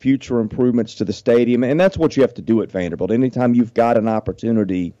some future improvements to the stadium, and that's what you have to do at Vanderbilt. Anytime you've got an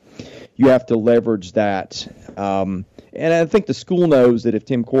opportunity, you have to leverage that. And I think the school knows that if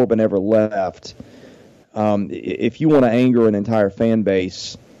Tim Corbin ever left, if you want to anger an entire fan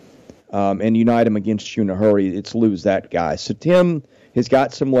base and unite them against you in a hurry, it's lose that guy. So Tim has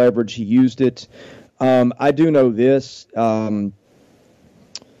got some leverage. He used it. I do know this.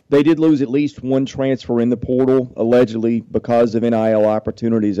 They did lose at least one transfer in the portal, allegedly because of NIL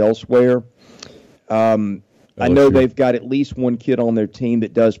opportunities elsewhere. I know they've got at least one kid on their team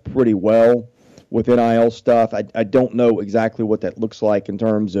that does pretty well with NIL stuff. I don't know exactly what that looks like in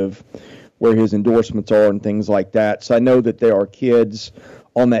terms of where his endorsements are and things like that. So I know that there are kids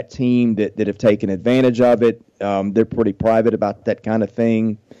on that team that have taken advantage of it. They're pretty private about that kind of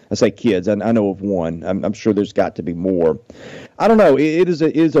thing. I say kids. I know of one. I'm sure there's got to be more. I don't know. It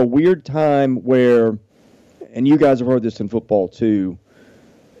is a weird time where, and you guys have heard this in football too,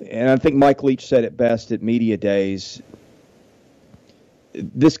 and I think Mike Leach said it best at Media Days,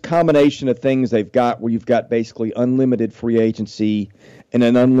 this combination of things they've got where you've got basically unlimited free agency and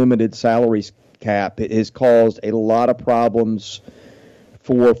an unlimited salaries cap, it has caused a lot of problems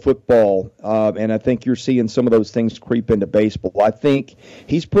for football, and I think you're seeing some of those things creep into baseball. I think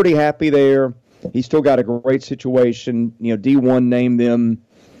he's pretty happy there. He's still got a great situation. D1 named them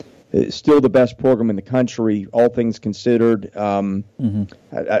still the best program in the country, all things considered.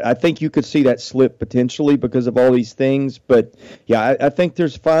 I think you could see that slip potentially because of all these things. But, yeah, I think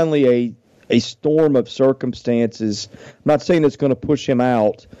there's finally a storm of circumstances. I'm not saying it's going to push him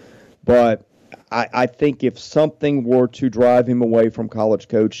out, but I think if something were to drive him away from college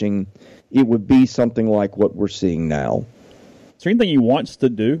coaching, it would be something like what we're seeing now. Is there anything he wants to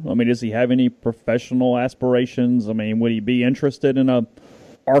do? I mean, does he have any professional aspirations? I mean, would he be interested in a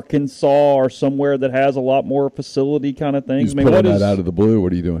Arkansas or somewhere that has a lot more facility kind of things? He's pulling that out of the blue.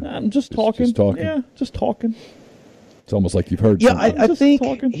 What are you doing? I'm just talking. Just talking? Yeah, just talking. It's almost like you've heard something. Yeah, I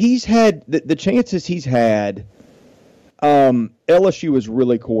think he's had the chances he's had LSU has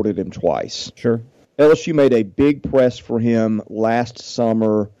really courted him twice. Sure. LSU made a big press for him last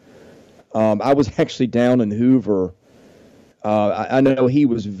summer. I was actually down in Hoover. I know he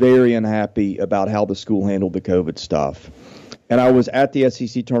was very unhappy about how the school handled the COVID stuff. And I was at the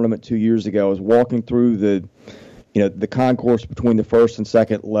SEC tournament 2 years ago. I was walking through the concourse between the first and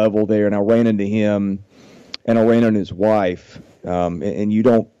second level there, and I ran into him, and I ran into his wife. And you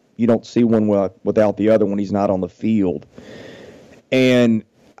don't see one without the other when he's not on the field. And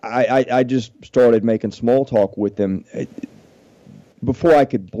I just started making small talk with him. Before I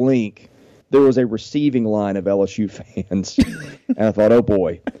could blink, there was a receiving line of LSU fans. And I thought, oh,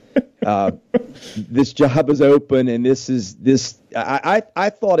 boy, this job is open, and I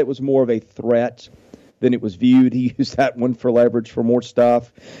thought it was more of a threat than it was viewed. He used that one for leverage for more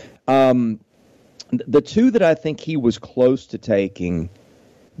stuff. The two that I think he was close to taking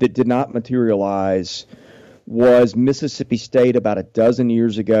that did not materialize was Mississippi State about a dozen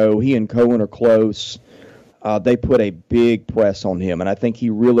years ago. He and Cohen are close. They put a big press on him, and I think he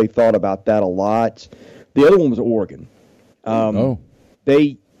really thought about that a lot. The other one was Oregon.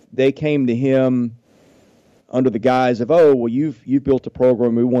 They came to him under the guise of, you've built a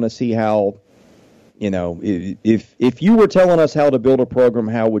program. We want to see how, if you were telling us how to build a program,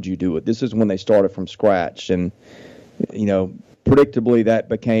 how would you do it? This is when they started from scratch, and predictably that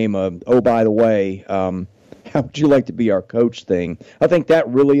became by the way, how would you like to be our coach thing? I think that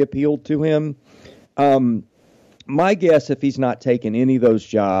really appealed to him. My guess, if he's not taken any of those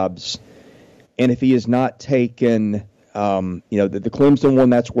jobs, and if he has not taken, the Clemson one,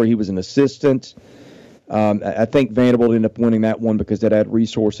 that's where he was an assistant. I think Vanderbilt ended up winning that one because it had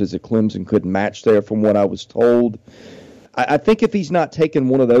resources that Clemson couldn't match there, from what I was told. I think if he's not taken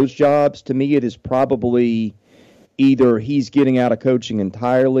one of those jobs, to me it is probably either he's getting out of coaching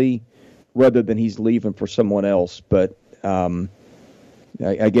entirely rather than he's leaving for someone else. But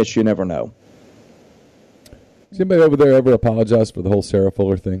I guess you never know. Has anybody over there ever apologized for the whole Sarah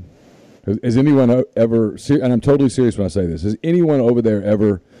Fuller thing? Has anyone ever, and I'm totally serious when I say this, has anyone over there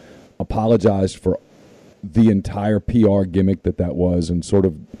ever apologized for the entire PR gimmick that was and sort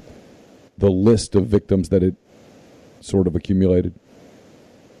of the list of victims that it sort of accumulated?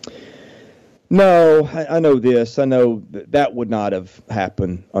 No, I know this. I know that would not have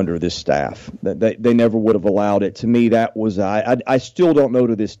happened under this staff. They never would have allowed it. To me, that was, I still don't know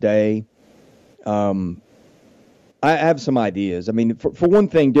to this day. I have some ideas. I mean, for one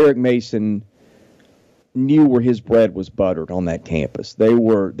thing, Derek Mason knew where his bread was buttered on that campus. They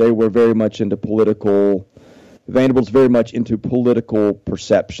were very much into political. Vanderbilt's very much into political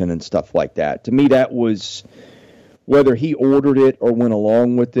perception and stuff like that. To me, that was, whether he ordered it or went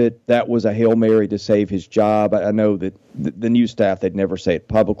along with it, that was a Hail Mary to save his job. I know that the new staff, they'd never say it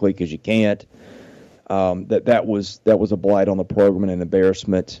publicly because you can't. That was a blight on the program and an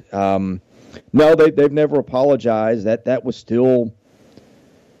embarrassment. No, they've never apologized. That was still,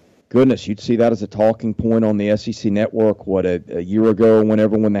 goodness, you'd see that as a talking point on the SEC network, a year ago,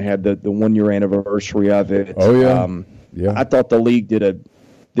 when they had the 1 year anniversary of it. Oh, yeah. Yeah. I thought the league did a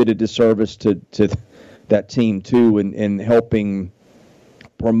disservice to that team, too, in helping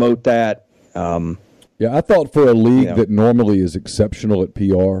promote that. Yeah, I thought for a league that normally is exceptional at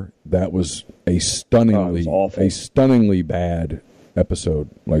PR, that was a stunningly bad episode.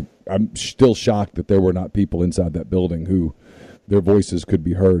 Like, I'm still shocked that there were not people inside that building who their voices could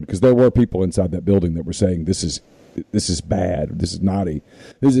be heard, because there were people inside that building that were saying this is bad. This is not a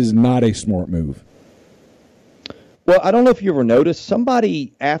smart move. Well, I don't know if you ever noticed,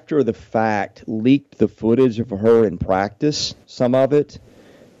 somebody after the fact leaked the footage of her in practice, some of it.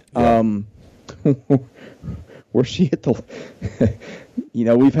 Yeah. Where she hit the,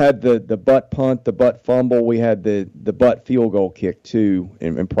 we've had the butt punt, the butt fumble. We had the butt field goal kick, too,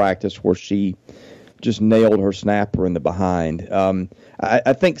 in practice, where she just nailed her snapper in the behind.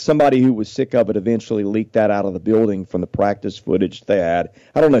 I think somebody who was sick of it eventually leaked that out of the building from the practice footage they had.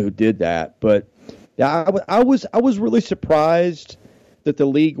 I don't know who did that, but yeah, I was really surprised that the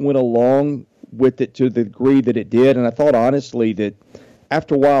league went along with it to the degree that it did, and I thought honestly that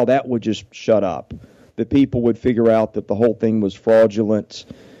after a while that would just shut up. That people would figure out that the whole thing was fraudulent.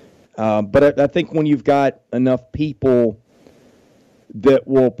 But I think when you've got enough people that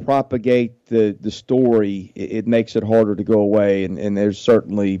will propagate the story, it makes it harder to go away, and there's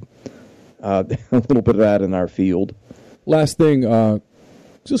certainly a little bit of that in our field. Last thing,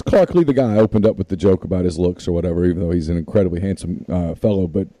 just Clark Lee, the guy, opened up with the joke about his looks or whatever, even though he's an incredibly handsome fellow.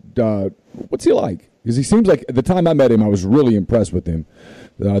 But what's he like? Because he seems like, at the time I met him, I was really impressed with him.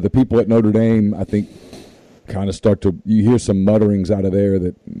 The people at Notre Dame, I think, kind of you hear some mutterings out of there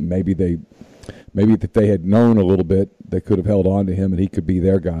that maybe they maybe if they had known a little bit, they could have held on to him and he could be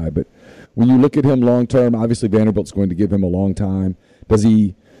their guy. But when you look at him long term, obviously Vanderbilt's going to give him a long time. Does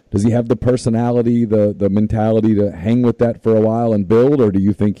he have the personality, the mentality to hang with that for a while and build, or do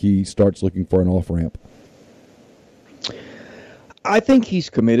you think he starts looking for an off-ramp? I think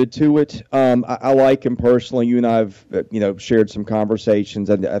he's committed to it. I like him personally. You and I have, shared some conversations.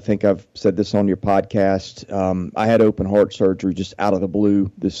 I think I've said this on your podcast. I had open heart surgery just out of the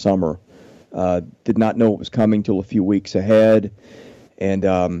blue this summer. Did not know it was coming till a few weeks ahead.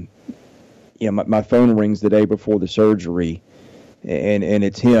 And, my phone rings the day before the surgery, and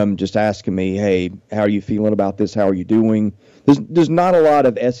it's him just asking me, hey, how are you feeling about this? How are you doing? There's not a lot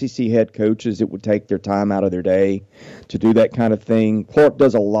of SEC head coaches that would take their time out of their day to do that kind of thing. Clark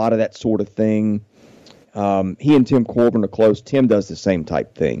does a lot of that sort of thing. He and Tim Corbin are close. Tim does the same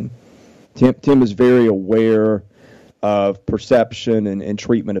type thing. Tim is very aware of perception and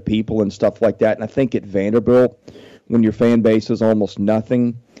treatment of people and stuff like that. And I think at Vanderbilt, when your fan base is almost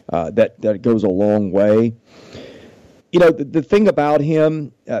nothing, that goes a long way. The thing about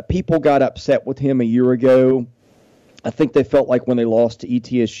him, people got upset with him a year ago. I think they felt like when they lost to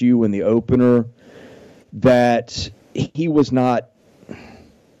ETSU in the opener that he was not.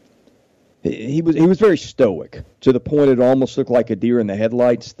 He was very stoic to the point it almost looked like a deer in the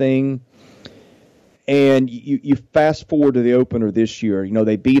headlights thing. And you fast forward to the opener this year.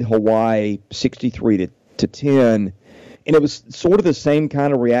 They beat Hawaii 63-10, and it was sort of the same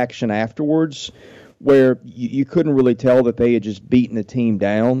kind of reaction afterwards, where you couldn't really tell that they had just beaten the team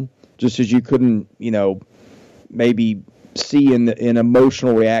down, just as you couldn't, maybe see an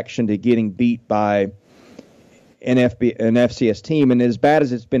emotional reaction to getting beat by an FCS team. And as bad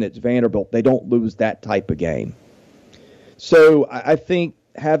as it's been at Vanderbilt, they don't lose that type of game. So I think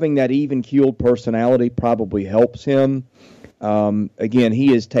having that even-keeled personality probably helps him. Again,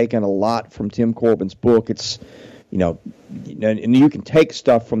 he has taken a lot from Tim Corbin's book. It's, and you can take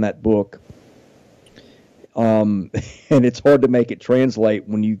stuff from that book, and it's hard to make it translate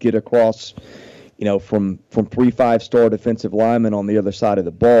when you get across, from 3 5-star defensive linemen on the other side of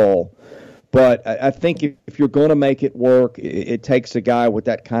the ball. But I think if you're going to make it work, it takes a guy with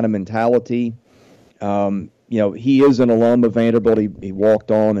that kind of mentality. He is an alum of Vanderbilt. He walked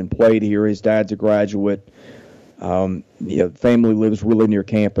on and played here. His dad's a graduate. Family lives really near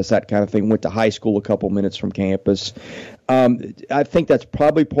campus, that kind of thing. Went to high school a couple minutes from campus. I think that's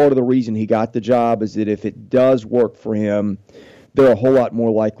probably part of the reason he got the job, is that if it does work for him, they're a whole lot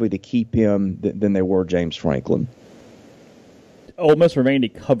more likely to keep him than they were James Franklin. Ole Miss or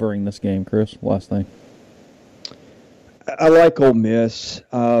Vandy covering this game, Chris? Last thing. I like Ole Miss.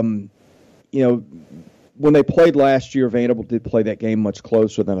 When they played last year, Vanderbilt did play that game much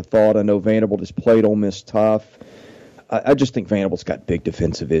closer than I thought. I know Vanderbilt has played Ole Miss tough. I just think Vanderbilt's got big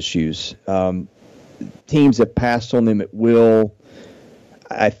defensive issues. Teams have passed on them at will.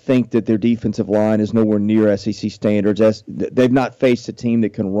 I think that their defensive line is nowhere near SEC standards. They've not faced a team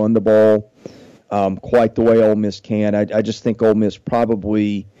that can run the ball quite the way Ole Miss can. I just think Ole Miss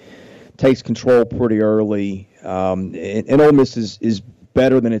probably takes control pretty early. And Ole Miss is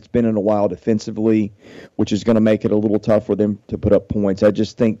better than it's been in a while defensively, which is going to make it a little tough for them to put up points. I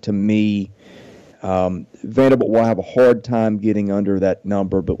just think, to me, Vanderbilt will have a hard time getting under that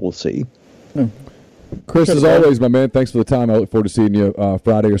number, but we'll see. Chris, as always, my man, thanks for the time. I look forward to seeing you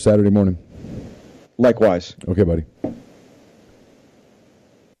Friday or Saturday morning. Likewise. Okay, buddy.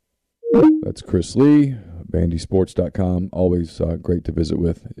 That's Chris Lee, BandySports.com. Always great to visit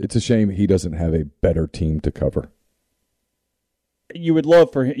with. It's a shame he doesn't have a better team to cover. You would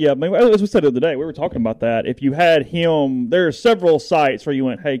love for him. Yeah, as we said the other day, we were talking about that. If you had him, there are several sites where you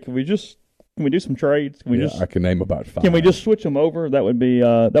went, hey, can we do some trades? I can name about 5. Can we just switch them over? That would be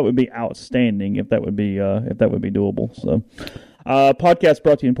outstanding if that would be doable. So, podcast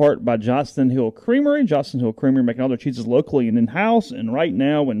brought to you in part by Johnston Hill Creamery. Johnston Hill Creamery making all their cheeses locally and in-house. And right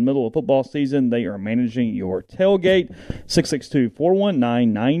now, in the middle of football season, they are managing your tailgate.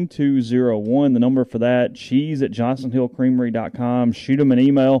 662-419-9201. The number for that, cheese at johnstonhillcreamery.com. Shoot them an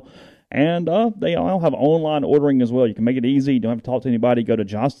email. And they all have online ordering as well. You can make it easy. You don't have to talk to anybody. Go to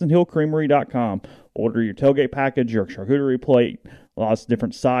johnstonhillcreamery.com. Order your tailgate package, your charcuterie plate, lots of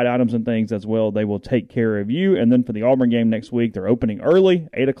different side items and things as well. They will take care of you. And then for the Auburn game next week, they're opening early,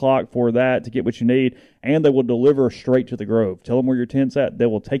 8 o'clock for that to get what you need. And they will deliver straight to the Grove. Tell them where your tent's at. They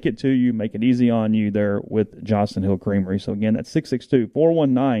will take it to you, make it easy on you there with Johnston Hill Creamery. So, again, that's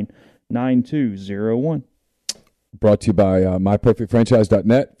 662-419-9201. Brought to you by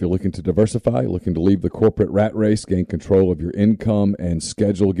MyPerfectFranchise.net. If you're looking to diversify, looking to leave the corporate rat race, gain control of your income and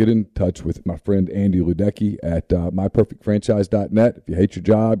schedule, get in touch with my friend Andy Ludecky at MyPerfectFranchise.net. If you hate your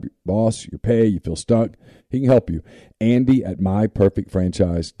job, your boss, your pay, you feel stuck, he can help you. Andy at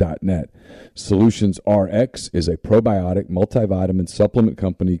MyPerfectFranchise.net. Solutions RX is a probiotic multivitamin supplement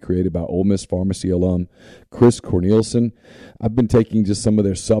company created by Ole Miss Pharmacy alum Chris Cornelison. I've been taking just some of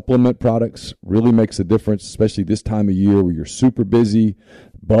their supplement products. Really makes a difference, especially this time of year where you're super busy,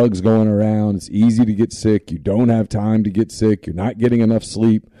 bugs going around. It's easy to get sick. You don't have time to get sick. You're not getting enough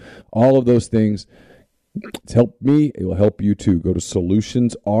sleep. All of those things. It's helped me. It will help you too. Go to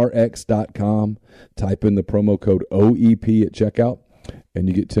solutionsrx.com. Type in the promo code OEP at checkout, and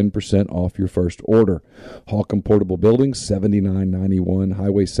you get 10% off your first order. Holcomb Portable Buildings, 7991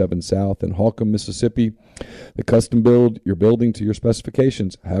 Highway 7 South in Holcomb, Mississippi. They custom build your building to your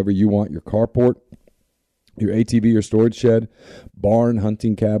specifications, however you want your carport, your ATV or storage shed, barn,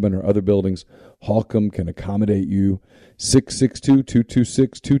 hunting cabin, or other buildings. Holcomb can accommodate you.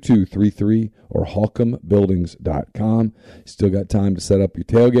 662-226-2233 or holcombbuildings.com. Still got time to set up your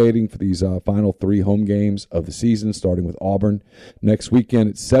tailgating for these final 3 home games of the season, starting with Auburn next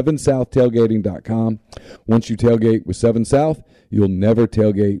weekend at 7southtailgating.com. Once you tailgate with 7 South, you'll never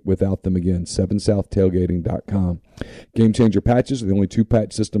tailgate without them again. 7southtailgating.com. Game Changer patches are the only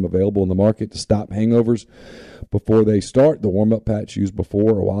 2-patch system available in the market to stop hangovers before they start. The warm-up patch used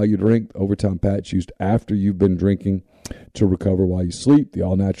before or while you drink. The overtime patch used after you've been drinking to recover while you sleep. The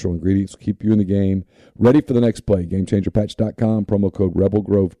all-natural ingredients will keep you in the game, ready for the next play. GameChangerPatch.com, promo code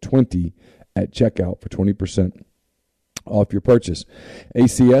RebelGrove20 at checkout for 20% off your purchase.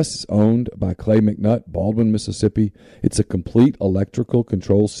 ACS is owned by Clay McNutt, Baldwin, Mississippi. It's a complete electrical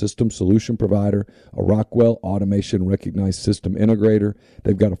control system solution provider, a Rockwell Automation recognized system integrator.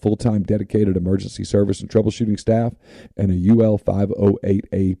 They've got a full-time dedicated emergency service and troubleshooting staff and a UL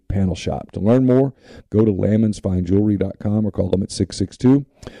 508A panel shop. To learn more, go to LammonsFineJewelry.com or call them at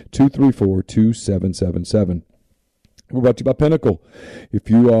 662-234-2777. We're brought to you by Pinnacle. If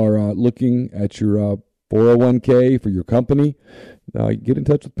you are looking at your 401k for your company, get in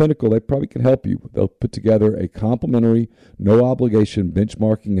touch with Pinnacle. They probably can help you. They'll put together a complimentary, no-obligation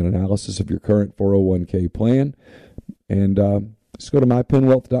benchmarking and analysis of your current 401k plan. And just go to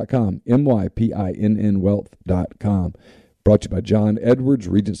mypinwealth.com, MYPINN wealth.com. Brought to you by John Edwards,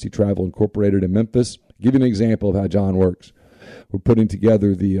 Regency Travel Incorporated in Memphis. Give you an example of how John works. We're putting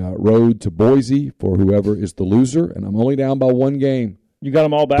together the road to Boise for whoever is the loser, and I'm only down by 1 game. You got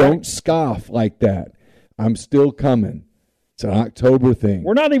them all back? Don't scoff like that. I'm still coming. It's an October thing.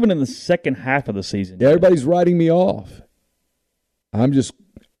 We're not even in the second half of the season yet. Everybody's writing me off. I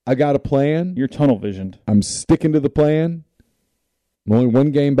got a plan. You're tunnel visioned. I'm sticking to the plan. I'm only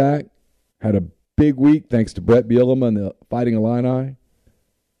 1 game back. Had a big week thanks to Brett Bielema and the Fighting Illini.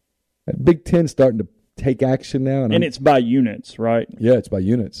 That Big Ten starting to take action now. And it's by units, right? Yeah, it's by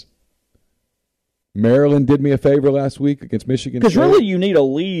units. Maryland did me a favor last week against Michigan Because State. really you need a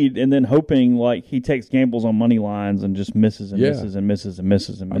lead and then hoping like he takes gambles on money lines and just misses and misses and misses and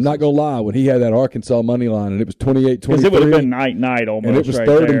misses and misses. I'm not going to lie. When he had that Arkansas money line and it was 28-23. Because it would have been night almost. And it was right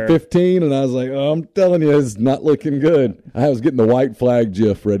 3rd there. and 15, and I was like, oh, I'm telling you, it's not looking good. I was getting the white flag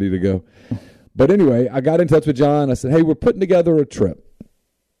gif ready to go. But anyway, I got in touch with John. I said, hey, we're putting together a trip.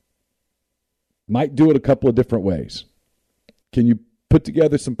 Might do it a couple of different ways. Can you put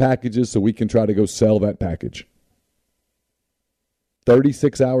together some packages so we can try to go sell that package?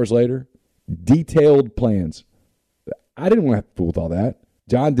 36 hours later, detailed plans. I didn't want to have to fool with all that.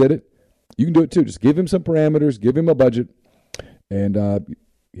 John did it. You can do it too. Just give him some parameters, give him a budget, and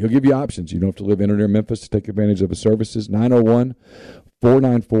he'll give you options. You don't have to live in or near Memphis to take advantage of his services.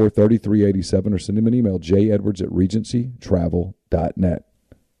 901-494-3387 or send him an email, jedwards@regencytravel.net.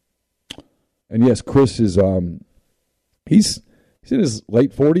 And yes, Chris is he's in his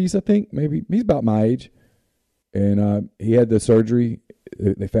late 40s, I think. Maybe he's about my age. And he had the surgery.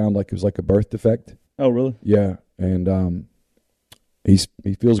 They found like it was like a birth defect. Oh, really? Yeah. And he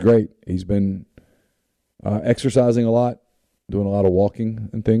feels great. He's been exercising a lot, doing a lot of walking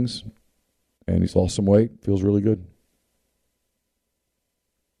and things. And he's lost some weight. Feels really good.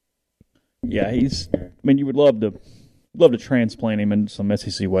 Yeah, you would love to transplant him into some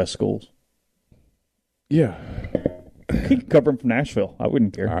SEC West schools. Yeah. He could cover him from Nashville. I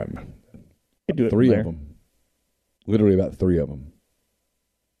wouldn't care. He'd do it 3 from of them. Literally about 3 of them.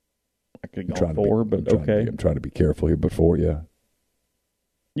 I could go 4, but okay. I'm trying to be careful here, but 4, yeah.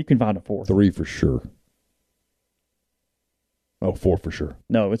 You can find a 4. 3 for sure. Oh, 4 for sure.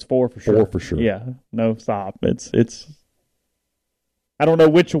 No, it's 4 for sure. 4 for sure. Yeah. No, stop. It's I don't know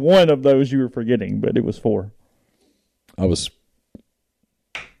which one of those you were forgetting, but it was 4. I was.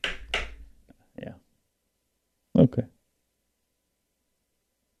 Yeah. Okay.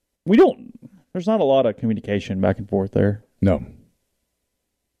 There's not a lot of communication back and forth there. No.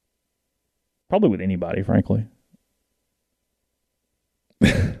 Probably with anybody, frankly.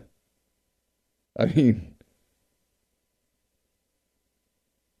 I mean,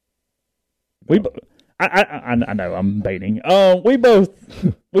 I know I'm baiting. We both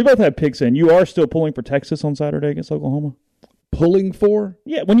have picks in. You are still pulling for Texas on Saturday against Oklahoma. pulling for?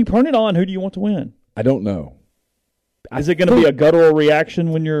 Yeah, when you turn it on, who do you want to win? I don't know. Is it going to be a guttural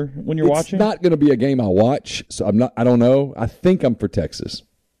reaction when you're watching? It's not going to be a game I watch, so I don't know. I think I'm for Texas.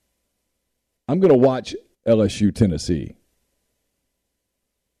 I'm going to watch LSU Tennessee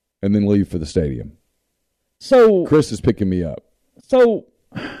and then leave for the stadium. So Chris is picking me up. So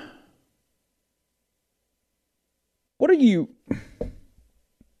what are you?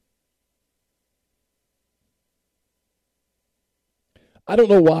 I don't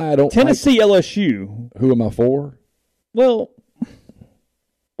know why I don't Tennessee LSU. Who am I for? Well,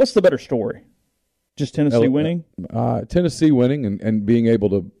 what's the better story? Just Tennessee winning? Tennessee winning and being able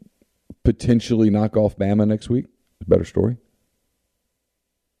to potentially knock off Bama next week is a better story.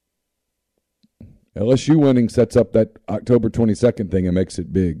 LSU winning sets up that October 22nd thing and makes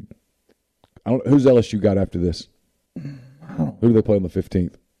it big. Who's LSU got after this? Who do they play on the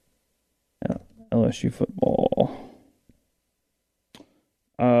 15th? LSU football.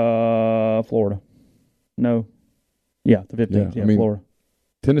 Florida. No. Yeah, the 15th. Yeah, Florida.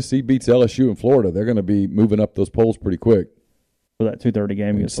 Tennessee beats LSU in Florida. They're going to be moving up those polls pretty quick. For that 2:30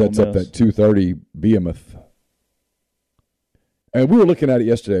 game against Ole Miss. Sets up that 2:30 Behemoth. And we were looking at it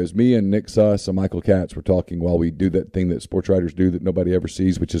yesterday. It was me and Nick Suss and Michael Katz were talking while we do that thing that sports writers do that nobody ever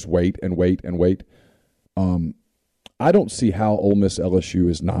sees, which is wait and wait and wait. I don't see how Ole Miss LSU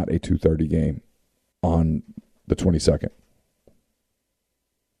is not a 2:30 game on the 22nd.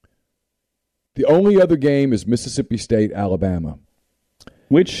 The only other game is Mississippi State, Alabama.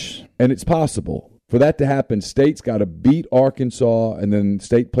 And it's possible. For that to happen, State's got to beat Arkansas, and then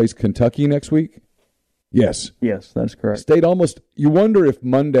State plays Kentucky next week? Yes. Yes, that's correct. State you wonder if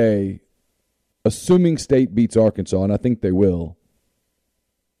Monday, assuming State beats Arkansas, and I think they will,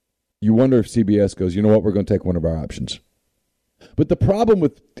 you wonder if CBS goes, you know what, we're going to take one of our options. But the problem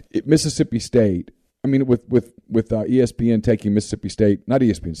with Mississippi State, with ESPN taking Mississippi State, not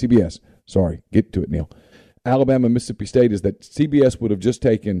ESPN, CBS, sorry, get to it, Neil. Alabama, Mississippi State is that CBS would have just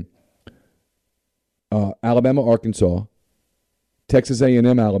taken Alabama, Arkansas, Texas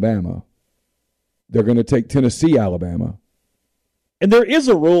A&M, Alabama. They're going to take Tennessee, Alabama. And there is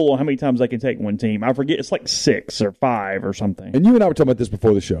a rule on how many times they can take one team. I forget. It's like 6 or 5 or something. And you and I were talking about this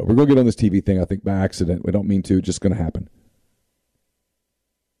before the show. We're going to get on this TV thing, I think, by accident. We don't mean to. It's just going to happen.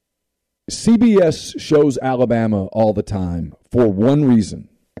 CBS shows Alabama all the time for one reason.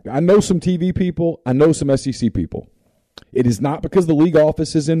 I know some TV people. I know some SEC people. It is not because the league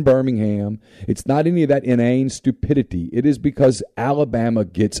office is in Birmingham. It's not any of that inane stupidity. It is because Alabama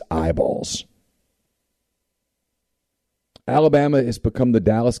gets eyeballs. Alabama has become the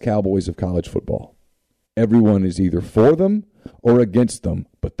Dallas Cowboys of college football. Everyone is either for them or against them,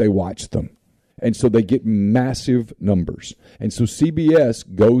 but they watch them. And so they get massive numbers. And so CBS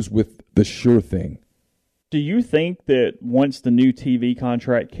goes with the sure thing. Do you think that once the new TV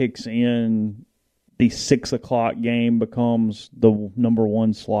contract kicks in, the 6 o'clock game becomes the number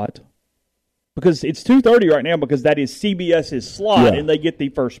one slot? Because it's 2:30 right now because that is CBS's slot and they get the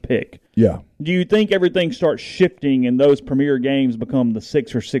first pick. Yeah. Do you think everything starts shifting and those premier games become the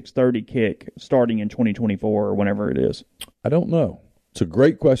 6 or 6:30 kick starting in 2024 or whenever it is? I don't know. It's a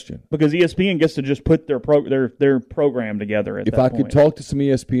great question. Because ESPN gets to just put their program together at that point. If I could talk to some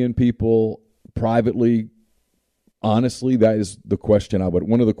ESPN people privately, honestly, that is the question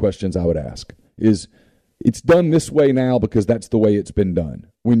one of the questions I would ask is, it's done this way now because that's the way it's been done.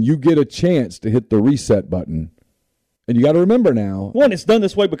 When you get a chance to hit the reset button, and you got to remember now. One, it's done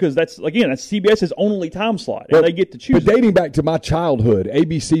this way because that's CBS's only time slot, and they get to choose. But dating back to my childhood,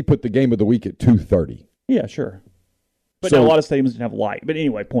 ABC put the game of the week at 2:30. Yeah, sure. But now a lot of stadiums didn't have light. But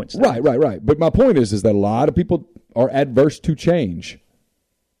anyway, points. Right. But my point is that a lot of people are adverse to change.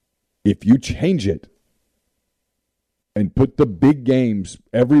 If you change it and put the big games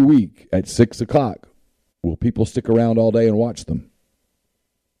every week at 6 o'clock, will people stick around all day and watch them?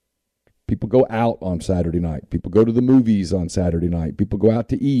 People go out on Saturday night. People go to the movies on Saturday night. People go out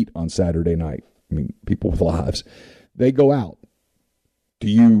to eat on Saturday night. People with lives. They go out. Do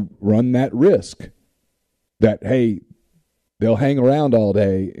you run that risk that, hey, they'll hang around all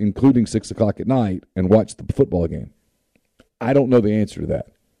day, including 6 o'clock at night, and watch the football game? I don't know the answer to that.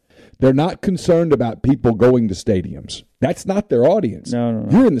 They're not concerned about people going to stadiums. That's not their audience. No.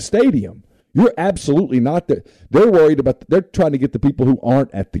 You're in the stadium. You're absolutely not there. They're worried about, they're trying to get the people who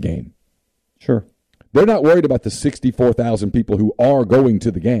aren't at the game. Sure. They're not worried about the 64,000 people who are going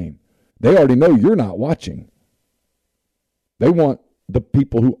to the game. They already know you're not watching. They want the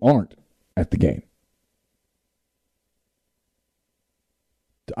people who aren't at the game.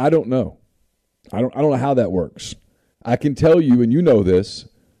 I don't know. I don't know how that works. I can tell you, and you know this,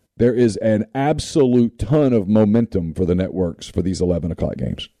 there is an absolute ton of momentum for the networks for these 11 o'clock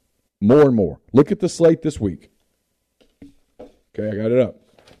games. More and more. Look at the slate this week. Okay, I got it up.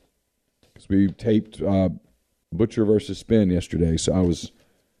 Because we taped Butcher versus Spin yesterday, so I was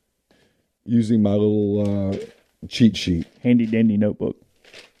using my little cheat sheet. Handy-dandy notebook.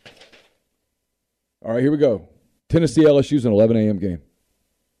 All right, here we go. Tennessee LSU is an 11 a.m. game.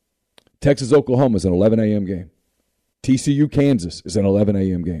 Texas Oklahoma is an 11 a.m. game. TCU Kansas is an 11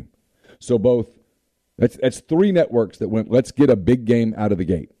 a.m. game. So both, that's three networks that went, let's get a big game out of the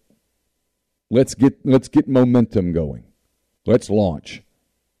gate. Let's get momentum going. Let's launch.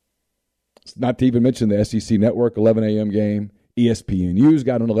 Not to even mention the SEC Network 11 a.m. game. ESPNU's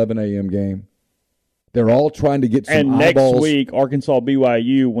got an 11 a.m. game. They're all trying to get some eyeballs. Next week, Arkansas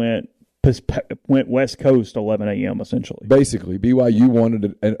BYU went West Coast 11 a.m. essentially. Basically, BYU wanted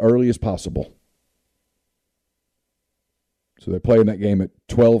it as early as possible. So they're playing that game at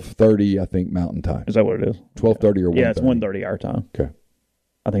 12:30, I think, Mountain Time. Is that what it is? 12:30 or 1:30? Yeah, it's 1:30 our time. Okay.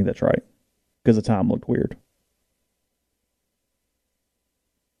 I think that's right. Because the time looked weird.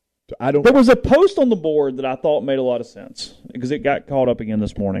 So I don't. There was a post on the board that I thought made a lot of sense because it got caught up again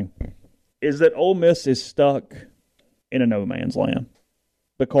this morning. Is that Ole Miss is stuck in a no man's land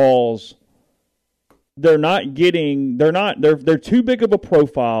because they're too big of a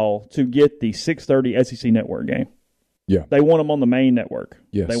profile to get the 6:30 SEC Network game. Yeah. They want them on the main network.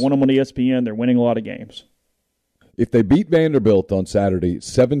 Yes. They want them on ESPN. They're winning a lot of games. If they beat Vanderbilt on Saturday,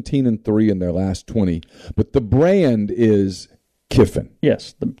 17-3 in their last 20, but the brand is Kiffin.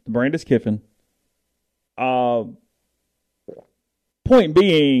 Yes, the brand is Kiffin. Point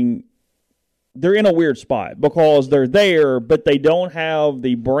being, they're in a weird spot because they're there, but they don't have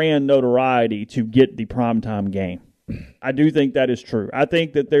the brand notoriety to get the primetime game. I do think that is true. I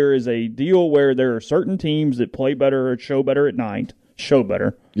think that there is a deal where there are certain teams that play better or show better at night,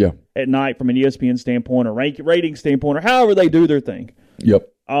 at night from an ESPN standpoint or rating standpoint or however they do their thing.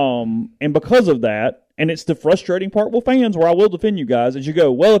 Yep. And because of that, and it's the frustrating part with fans where I will defend you guys, as you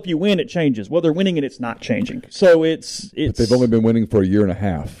go, well, if you win, it changes. Well, they're winning and it's not changing. So it's. But they've only been winning for a year and a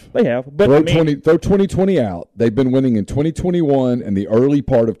half. They have. But throw 2020 out. They've been winning in 2021 and the early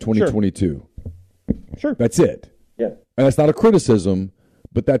part of 2022. Sure. That's it. Yeah. And that's not a criticism,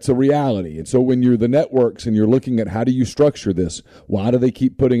 but that's a reality. And so when you're the networks and you're looking at how do you structure this, why do they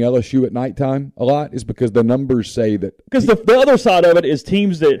keep putting LSU at nighttime a lot? Is because the numbers say that. Because the other side of it is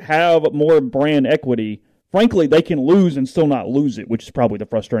teams that have more brand equity, frankly, they can lose and still not lose it, which is probably the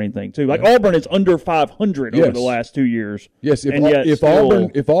frustrating thing, too. Like Auburn is under 500 over the last 2 years. Yes,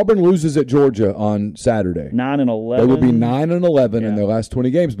 if Auburn loses at Georgia on Saturday, 9-11. They will be 9-11 in their last 20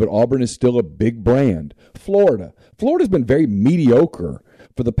 games, but Auburn is still a big brand. Florida's been very mediocre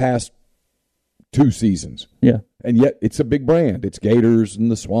for the past 2 seasons. Yeah. And yet it's a big brand. It's Gators and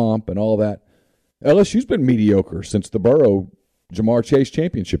the Swamp and all that. LSU's been mediocre since the Burrow Jamar Chase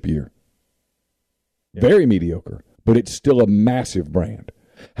championship year. Yeah. Very mediocre, but it's still a massive brand.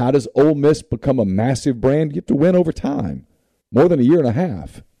 How does Ole Miss become a massive brand? You have to win over time, more than a year and a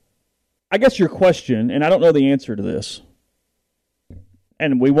half. I guess your question, and I don't know the answer to this,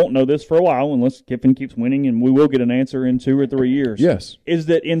 and we won't know this for a while unless Kiffin keeps winning, and we will get an answer in 2 or 3 years. Yes. Is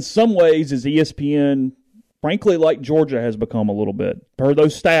that in some ways is ESPN, frankly, like Georgia has become a little bit. Per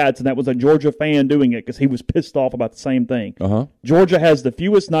those stats, and that was a Georgia fan doing it because he was pissed off about the same thing. Uh-huh. Georgia has the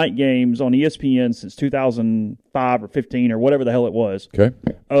fewest night games on ESPN since 2005 or 15 or whatever the hell it was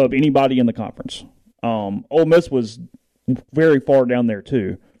of anybody in the conference. Ole Miss was very far down there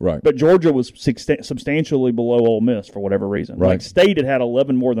too. Right. But Georgia was substantially below Ole Miss for whatever reason. Right. Like State had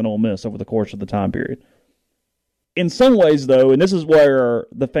 11 more than Ole Miss over the course of the time period. In some ways, though, and this is where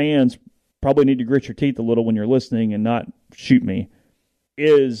the fans probably need to grit your teeth a little when you're listening and not shoot me,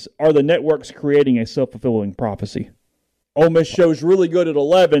 are the networks creating a self-fulfilling prophecy? Ole Miss shows really good at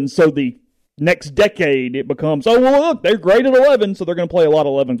 11, so the next decade it becomes, oh, well, look, they're great at 11, so they're going to play a lot of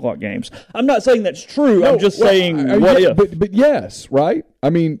 11 o'clock games. I'm not saying that's true. I'm just saying what if. But yes, right? I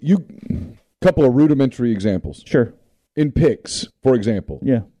mean, couple of rudimentary examples. Sure. In picks, for example.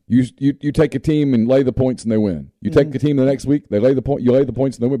 Yeah. You take a team and lay the points and they win. You take a team the next week, you lay the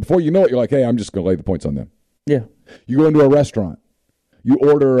points and they win. Before you know it, you're like, hey, I'm just going to lay the points on them. Yeah. You go into a restaurant. You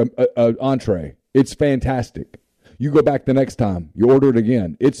order an entree. It's fantastic. You go back the next time. You order it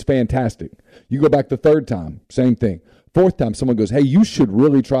again. It's fantastic. You go back the third time. Same thing. Fourth time, someone goes, hey, you should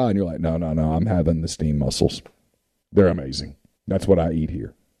really try. And you're like, no, I'm having the steamed mussels. They're amazing. That's what I eat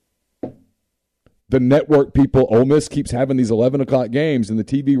here. The network people, Ole Miss keeps having these 11 o'clock games, and the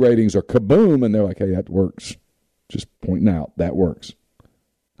TV ratings are kaboom, and they're like, hey, that works. Just pointing out, that works.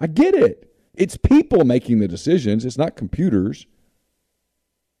 I get it. It's people making the decisions. It's not computers.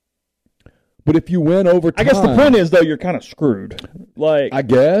 But if you win over time, I guess the point is, though, you're kind of screwed. Like, I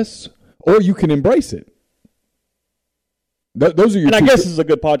guess. Or you can embrace it. Those are your and two I guess this is a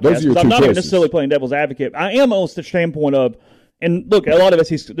good podcast because I'm not even choices. necessarily playing devil's advocate. I am on the standpoint of, and look, a lot of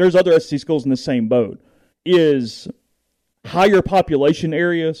SEC, there's other SEC schools in the same boat, is higher population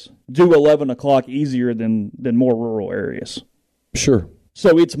areas do 11 o'clock easier than more rural areas. Sure.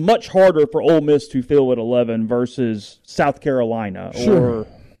 So it's much harder for Ole Miss to fill at 11 versus South Carolina or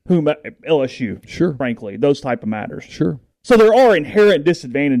LSU. Sure. Frankly, those type of matters. Sure. So there are inherent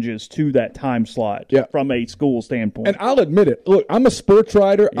disadvantages to that time slot from a school standpoint. And I'll admit it. Look, I'm a sports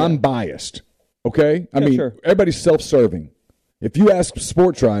writer. Yeah. I'm biased. Okay? I mean, everybody's self-serving. If you ask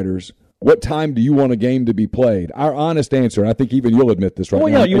sports writers, what time do you want a game to be played? Our honest answer, and I think even you'll admit this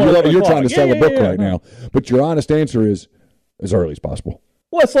right now. You're trying to sell a book right now. But your honest answer is as early as possible.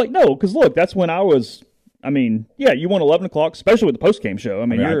 Well, it's like, no, because look, that's when I was, you want 11 o'clock, especially with the post-game show.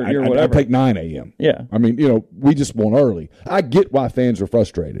 You're whatever. I take 9 a.m. Yeah. We just want early. I get why fans are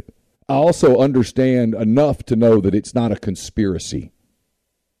frustrated. I also understand enough to know that it's not a conspiracy.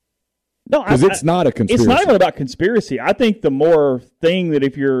 No, because it's not a conspiracy. It's not even about conspiracy. I think the more thing that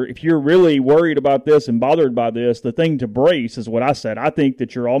if you're really worried about this and bothered by this, the thing to brace is what I said. I think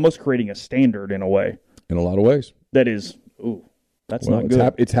that you're almost creating a standard in a way. In a lot of ways. That is, that's not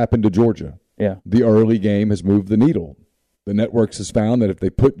good. It's happened to Georgia. Yeah. The early game has moved the needle. The networks has found that if they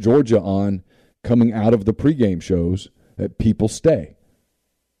put Georgia on coming out of the pregame shows, that people stay.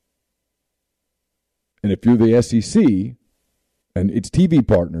 And if you're the SEC and its TV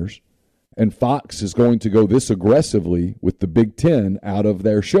partners, and Fox is going to go this aggressively with the Big Ten out of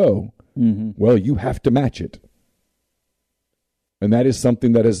their show, well, you have to match it. And that is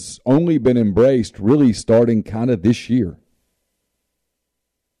something that has only been embraced really starting kind of this year.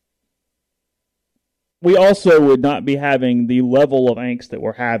 We also would not be having the level of angst that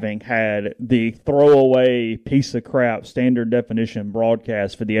we're having had the throwaway piece of crap standard definition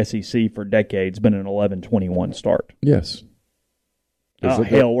broadcast for the SEC for decades been an 11-21 start. Yes. We're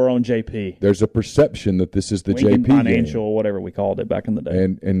on JP. There's a perception that this is the Lincoln JP Financial, game. Whatever we called it back in the day.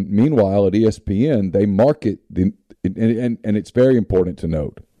 And meanwhile, at ESPN, they market and it's very important to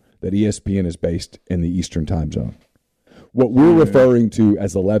note that ESPN is based in the Eastern time zone. What we're referring to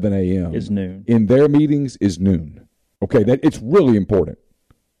as 11 a.m. is noon. In their meetings is noon. Okay, it's really important.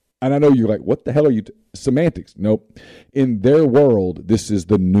 And I know you're like, what the hell are you semantics? Nope. In their world, this is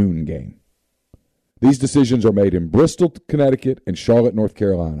the noon game. These decisions are made in Bristol, Connecticut, and Charlotte, North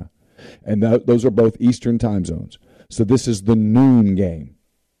Carolina. And those are both Eastern time zones. So this is the noon game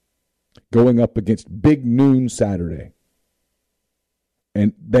going up against Big Noon Saturday.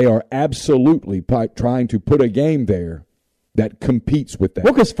 And they are absolutely trying to put a game there that competes with that.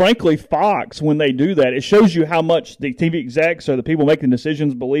 Well, because frankly, Fox, when they do that, it shows you how much the TV execs or the people making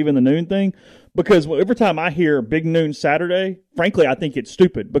decisions believe in the noon thing. Because every time I hear Big Noon Saturday, frankly, I think it's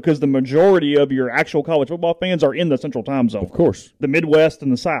stupid because the majority of your actual college football fans are in the Central Time Zone. Of course. The Midwest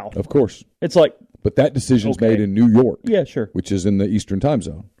and the South. Of course. It's like... But that decision's made in New York. Yeah, sure. Which is in the Eastern Time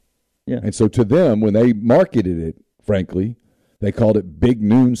Zone. Yeah. And so to them, when they marketed it, frankly, they called it Big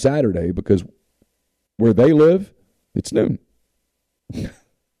Noon Saturday because where they live, it's noon.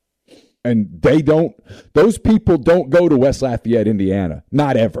 And those people don't go to West Lafayette, Indiana.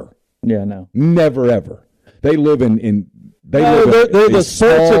 Not ever. Yeah, no. Never, ever. They live they're the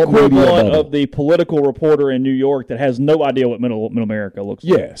sports equivalent of the political reporter in New York that has no idea what middle America looks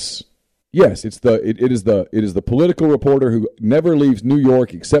like. Yes, it is the political reporter who never leaves New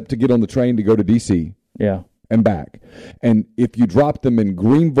York except to get on the train to go to D.C. Yeah. And back. And if you dropped them in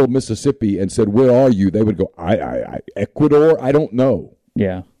Greenville, Mississippi and said, where are you? They would go, Ecuador? I don't know.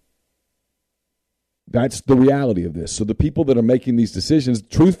 Yeah. That's the reality of this. So the people that are making these decisions,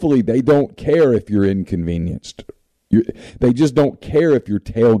 truthfully, they don't care if you're inconvenienced. They just don't care if your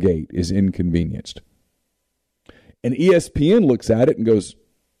tailgate is inconvenienced. And ESPN looks at it and goes,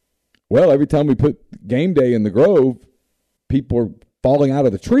 well, every time we put game day in the Grove, people are falling out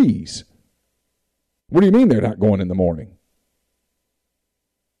of the trees. What do you mean they're not going in the morning?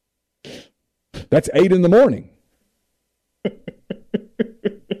 That's 8 in the morning.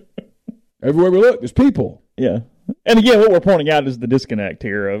 Everywhere we look, there's people. Yeah. And again, what we're pointing out is the disconnect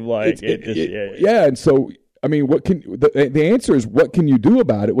here of like yeah. And so, I mean, what can the answer is? What can you do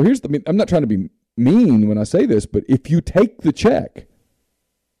about it? Well, I'm not trying to be mean when I say this, but if you take the check,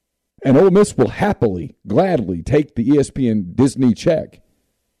 and Ole Miss will happily, gladly take the ESPN Disney check,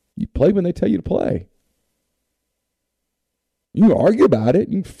 you play when they tell you to play. You can argue about it,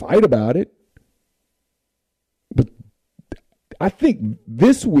 you can fight about it, but I think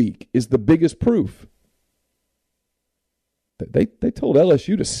this week is the biggest proof. They told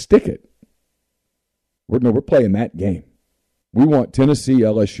LSU to stick it. We're playing that game. We want Tennessee,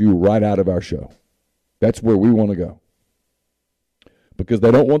 LSU right out of our show. That's where we want to go. Because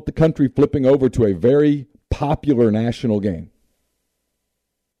they don't want the country flipping over to a very popular national game.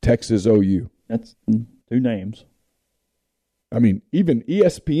 Texas OU. That's 2 names. I mean, even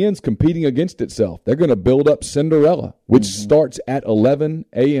ESPN's competing against itself. They're going to build up Cinderella, which starts at 11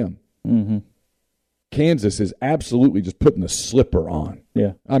 a.m. Mm-hmm. Kansas is absolutely just putting the slipper on.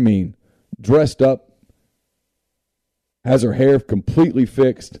 Yeah. I mean, dressed up, has her hair completely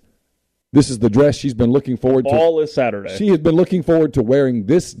fixed. This is the dress she's been looking forward to. All is Saturday. She has been looking forward to wearing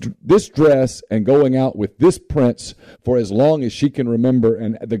this dress and going out with this prince for as long as she can remember,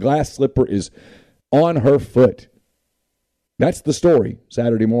 and the glass slipper is on her foot. That's the story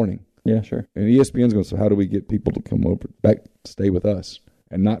Saturday morning. Yeah, sure. And ESPN's going to say, how do we get people to come over, back, stay with us,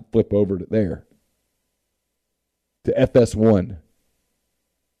 and not flip over to there? To FS1.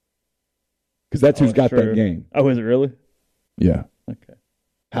 Because that's who's got that game. Oh, is it really? Yeah. Okay.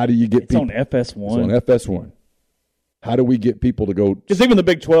 How do you get people? It's on FS1. It's on FS1. How do we get people to go? Because even the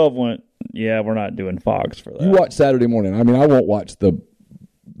Big 12 went, yeah, we're not doing Fox for that. You watch Saturday morning. I mean, I won't watch the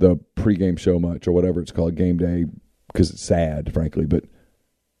pregame show much or whatever it's called, game day, because it's sad, frankly. But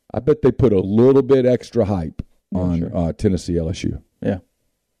I bet they put a little bit extra hype on Tennessee LSU. Yeah.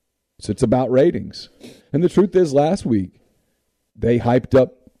 So it's about ratings. And the truth is, last week, they hyped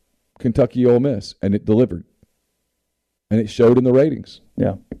up Kentucky Ole Miss, and it delivered. And it showed in the ratings.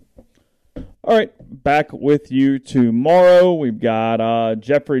 Yeah. All right, back with you tomorrow. We've got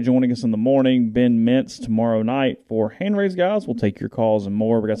Jeffrey joining us in the morning, Ben Mintz tomorrow night for Hand Raise Guys. We'll take your calls and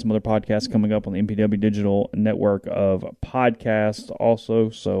more. We got some other podcasts coming up on the MPW Digital Network of podcasts also.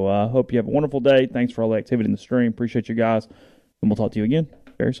 So I hope you have a wonderful day. Thanks for all the activity in the stream. Appreciate you guys. And we'll talk to you again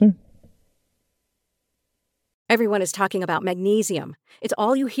very soon. Everyone is talking about magnesium. It's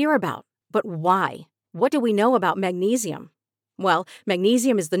all you hear about. But why? What do we know about magnesium? Well,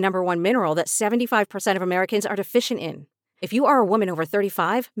 magnesium is the #1 mineral that 75% of Americans are deficient in. If you are a woman over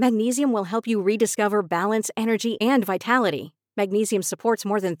 35, magnesium will help you rediscover balance, energy, and vitality. Magnesium supports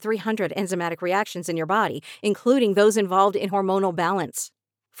more than 300 enzymatic reactions in your body, including those involved in hormonal balance.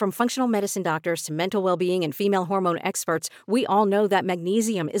 From functional medicine doctors to mental well-being and female hormone experts, we all know that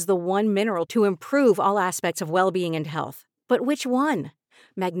magnesium is the one mineral to improve all aspects of well-being and health. But which one?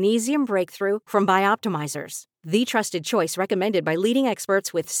 Magnesium Breakthrough from Bioptimizers, the trusted choice recommended by leading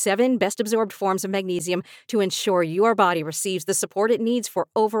experts with 7 best-absorbed forms of magnesium to ensure your body receives the support it needs for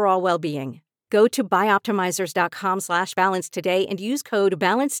overall well-being. Go to bioptimizers.com/balance today and use code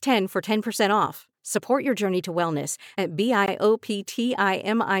BALANCE10 for 10% off. Support your journey to wellness at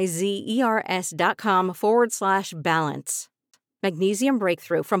bioptimizers.com/balance. Magnesium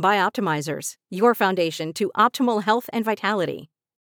Breakthrough from Bioptimizers, your foundation to optimal health and vitality.